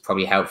stuff is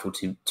probably helpful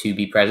to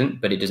be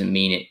present, but it doesn't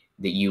mean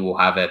that you will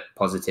have a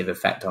positive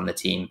effect on the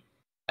team,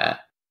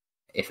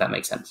 if that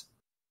makes sense.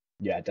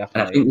 Yeah,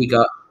 definitely. And I think we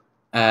got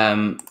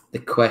the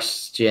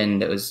question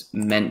that was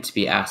meant to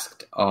be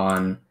asked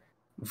on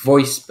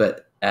voice,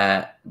 but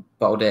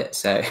bottled it.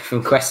 So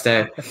from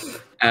Questo,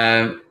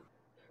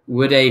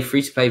 would a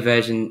free-to-play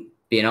version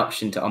be an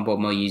option to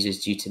onboard more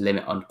users due to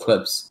limit on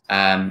clubs?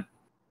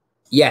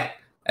 Yeah,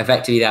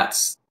 effectively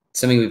that's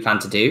something we plan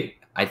to do.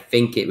 I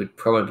think it would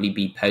probably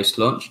be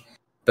post-launch,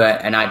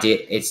 but an idea.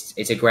 It's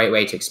a great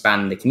way to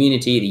expand the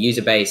community, the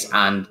user base,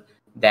 and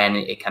then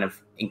it kind of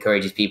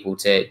encourages people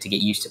to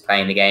get used to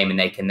playing the game, and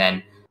they can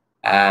then,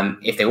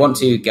 if they want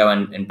to, go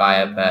and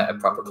buy up a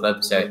proper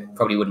club. So it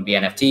probably wouldn't be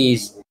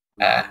NFTs.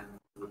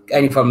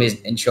 Only problem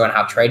is ensuring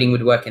how trading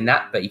would work in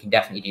that, but you can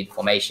definitely do the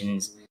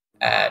formations,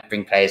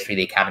 bring players through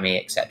the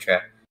academy,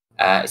 etc.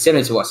 It's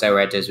similar to what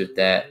SoRare does with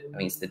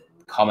it's the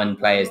common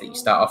players that you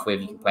start off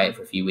with. You can play it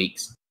for a few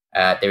weeks.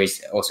 There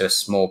is also a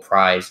small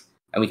prize,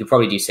 and we could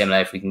probably do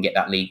similar if we can get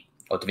that league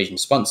or division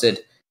sponsored.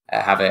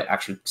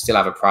 Still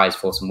have a prize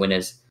for some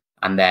winners,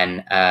 and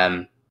then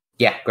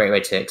great way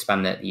to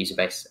expand the user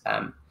base.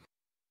 The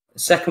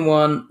second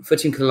one,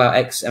 Footium could allow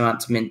X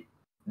amount to mint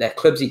their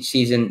clubs each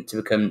season to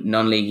become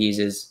non-league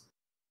users.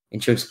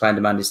 Ensuring supply and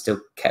demand is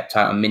still kept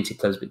tight on minted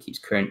clubs, but keeps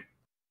current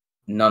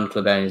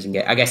non-club owners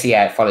engaged. I guess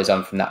it follows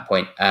on from that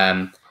point.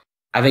 I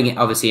think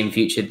obviously in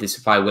future the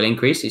supply will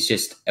increase. It's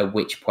just at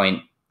which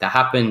point that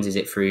happens. Is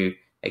it through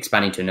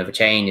expanding to another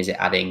chain? Is it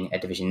adding a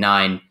Division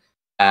 9?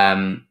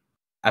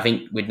 I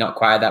think we're not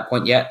quite at that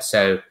point yet.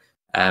 So,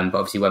 but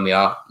obviously when we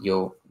are,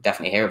 you'll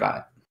definitely hear about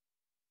it.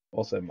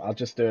 Awesome. I'll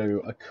just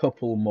do a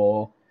couple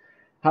more.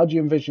 How do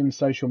you envision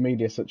social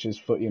media such as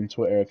Footium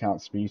Twitter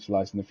accounts to be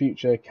utilised in the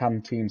future?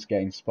 Can teams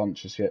gain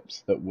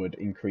sponsorships that would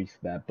increase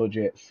their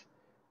budgets?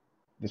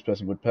 This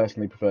person would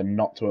personally prefer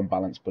not to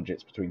unbalance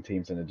budgets between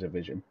teams in a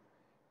division.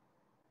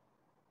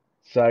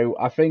 So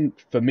I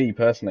think for me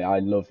personally, I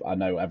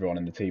know everyone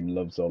in the team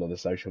loves all of the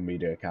social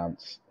media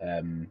accounts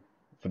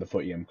for the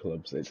Footium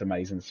clubs. It's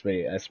amazing to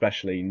see,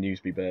 especially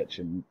Newsby Birch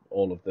and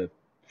all of the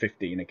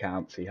 15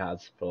 accounts he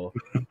has for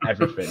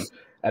everything.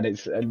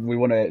 And we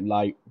want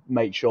to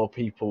make sure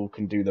people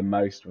can do the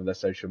most with their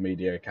social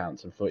media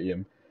accounts of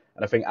Footium.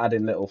 And I think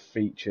adding little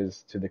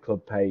features to the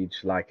club page,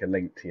 like a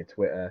link to your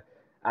Twitter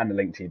and a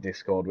link to your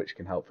Discord, which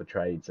can help for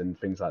trades and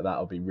things like that,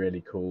 will be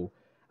really cool.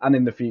 And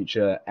in the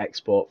future,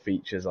 export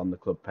features on the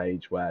club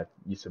page where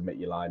you submit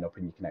your lineup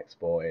and you can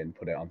export it and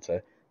put it onto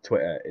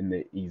Twitter in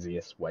the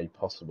easiest way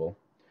possible.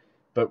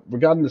 But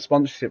regarding the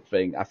sponsorship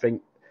thing, I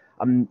think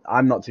I'm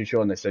not too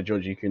sure on this. So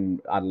George, you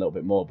can add a little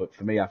bit more. But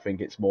for me, I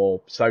think it's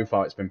more so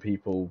far it's been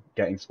people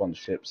getting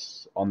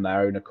sponsorships on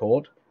their own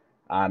accord,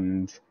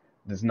 and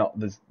there's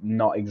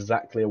not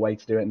exactly a way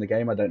to do it in the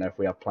game. I don't know if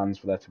we have plans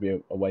for there to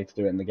be a way to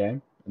do it in the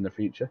game in the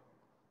future.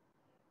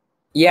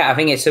 Yeah, I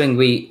think it's something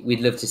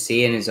we'd love to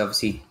see, and it's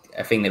obviously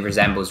a thing that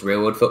resembles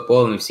real world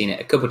football, and we've seen it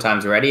a couple of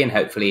times already, and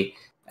hopefully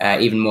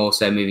even more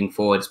so moving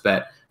forwards.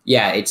 But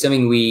yeah, it's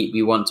something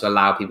we want to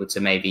allow people to,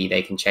 maybe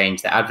they can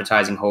change their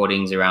advertising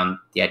hoardings around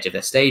the edge of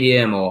their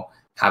stadium, or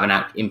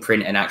have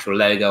imprint an actual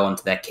logo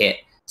onto their kit.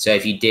 So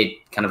if you did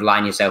kind of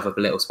line yourself up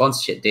a little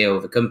sponsorship deal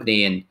with a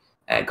company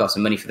and got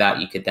some money for that,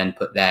 you could then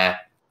put their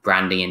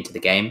branding into the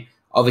game.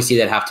 Obviously,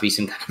 there'd have to be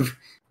some kind of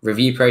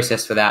review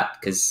process for that,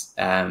 because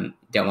you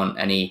don't want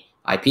any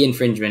IP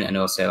infringement and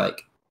also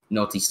like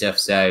naughty stuff.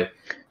 So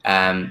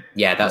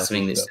yeah, that's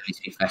something that still needs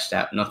to be fleshed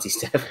out. Naughty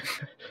stuff.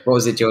 What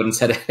was it Jordan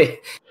said earlier?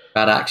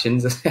 Bad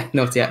actions,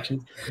 naughty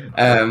actions.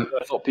 I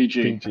thought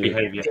PG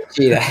behavior.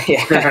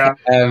 Yeah.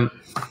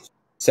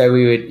 So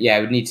we'd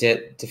need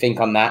to think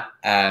on that,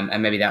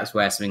 and maybe that's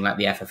where something like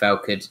the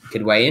FFL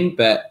could weigh in.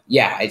 But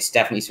yeah, it's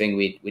definitely something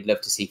we'd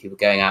love to see people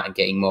going out and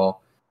getting more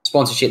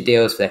sponsorship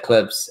deals for their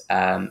clubs,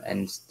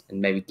 and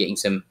maybe getting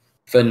some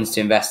funds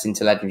to invest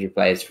into legendary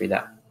players through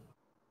that.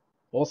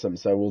 Awesome.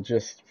 So we'll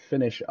just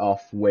finish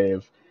off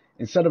with,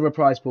 instead of a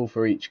prize pool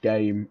for each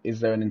game, is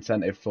there an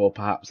incentive for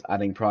perhaps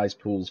adding prize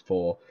pools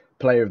for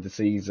player of the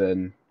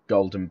season,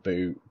 golden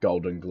boot,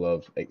 golden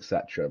glove,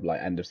 etc.,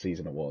 like end of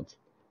season awards?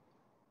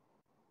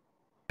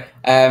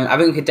 I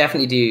think we could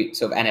definitely do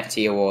sort of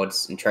NFT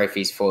awards and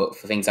trophies for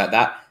things like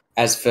that.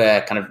 As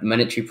for kind of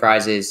monetary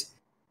prizes,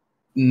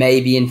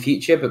 maybe in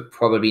future, but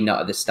probably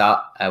not at the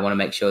start. I want to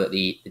make sure that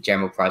the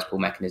general prize pool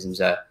mechanisms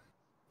are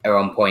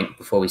on point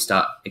before we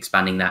start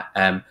expanding that.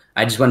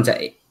 I just wanted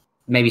to,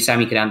 maybe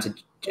Sam, you could answer,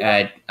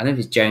 I don't know if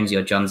it's Jonesy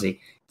or Johnsy,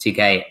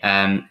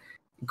 2K,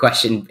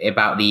 question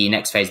about the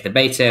next phase of the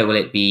beta. Will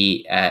it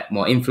be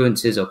more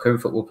influencers or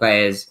current football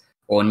players,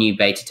 or new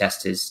beta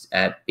testers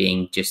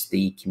being just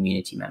the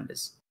community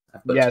members?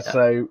 Yeah,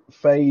 so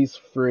phase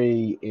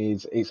 3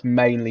 it's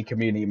mainly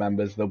community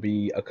members. There'll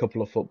be a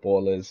couple of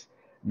footballers,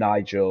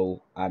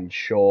 Nigel and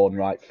Sean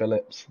Wright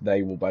Phillips.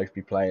 They will both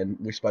be playing.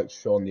 We spoke to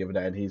Sean the other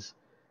day, and he's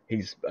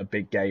a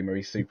big gamer.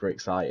 He's super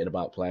excited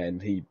about playing.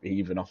 He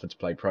even offered to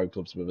play pro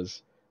clubs with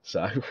us.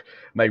 So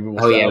maybe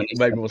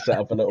we'll set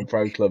up a little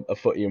pro club, a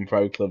Footium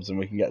pro clubs, and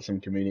we can get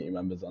some community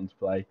members on to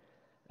play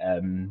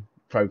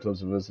pro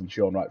clubs with us and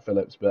Sean Wright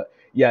Phillips. But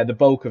yeah, the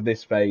bulk of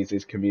this phase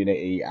is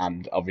community,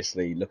 and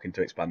obviously looking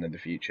to expand in the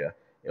future,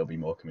 it'll be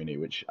more community,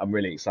 which I'm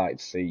really excited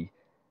to see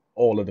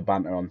all of the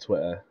banter on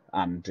Twitter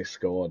and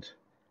Discord.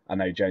 I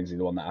know Jonesy,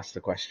 the one that asked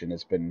the question,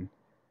 has been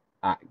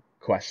at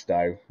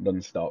Questo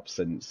non-stop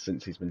since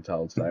he's been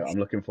told. So I'm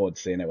looking forward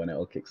to seeing it when it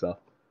all kicks off.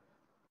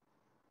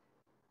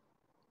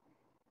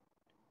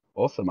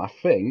 Awesome. I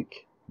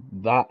think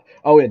that...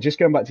 Oh, yeah, just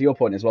going back to your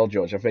point as well,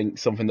 George, I think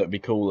something that would be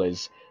cool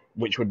is,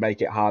 which would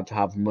make it hard to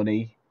have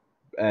money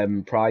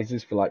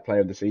prizes for like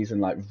player of the season,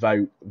 like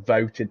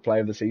voted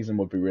player of the season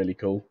would be really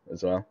cool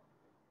as well.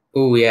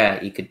 Oh,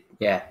 yeah, you could,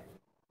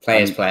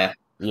 player.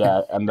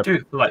 Yeah, and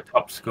do like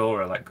top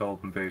scorer, like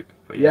golden boot.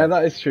 But yeah,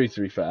 that is true,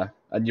 to be fair.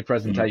 And your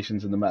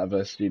presentations in the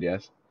Metaverse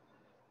Studios.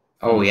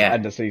 Oh, yeah.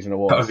 End of season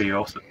awards. That would be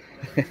awesome.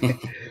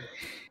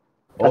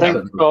 I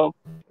think, well,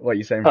 what are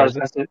you saying,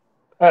 Fraser?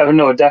 I don't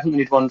know, definitely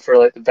need one for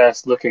like the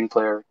best looking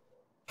player.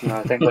 You know,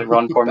 I think like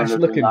Ron Foreman best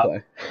looking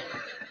player.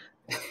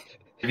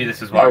 Maybe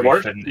this is why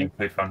we shouldn't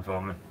include Ron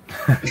Foreman.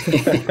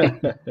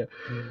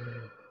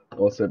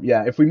 Awesome.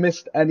 Yeah, if we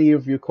missed any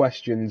of your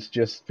questions,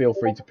 just feel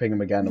free to ping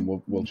them again,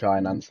 and we'll try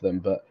and answer them.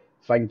 But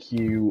thank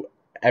you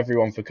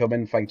everyone for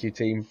coming. Thank you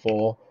team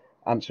for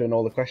answering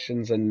all the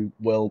questions, and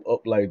we'll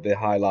upload the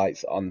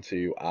highlights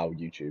onto our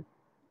YouTube.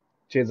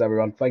 Cheers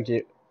everyone. Thank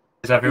you.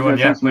 Cheers everyone.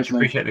 Yeah, much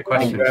appreciate the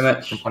questions. Thank you very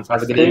much. Fantastic.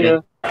 Have a good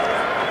evening.